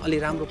होइन, अलि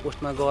राम्रो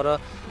पोस्टमा गएर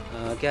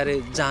के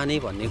अरे जाने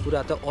भन्ने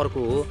कुरा त अर्को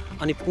हो।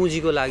 अनि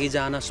पुँजीको लागि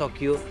जान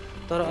सकियो,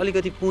 तर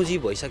अलिकति पुँजी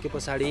भइसके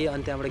पछाडि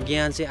अनि त्यहाँबाट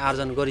ज्ञान चाहिँ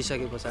आर्जन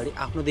गरिसके पछाडि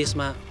आफ्नो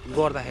देशमा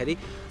गर्दाखेरि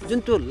जुन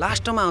त्यो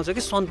लास्टमा आउँछ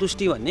कि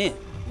सन्तुष्टि भन्ने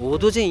हो,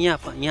 त्यो चाहिँ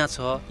यहाँ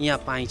छ, यहाँ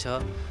पाइन्छ,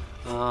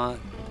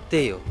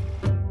 त्यही हो।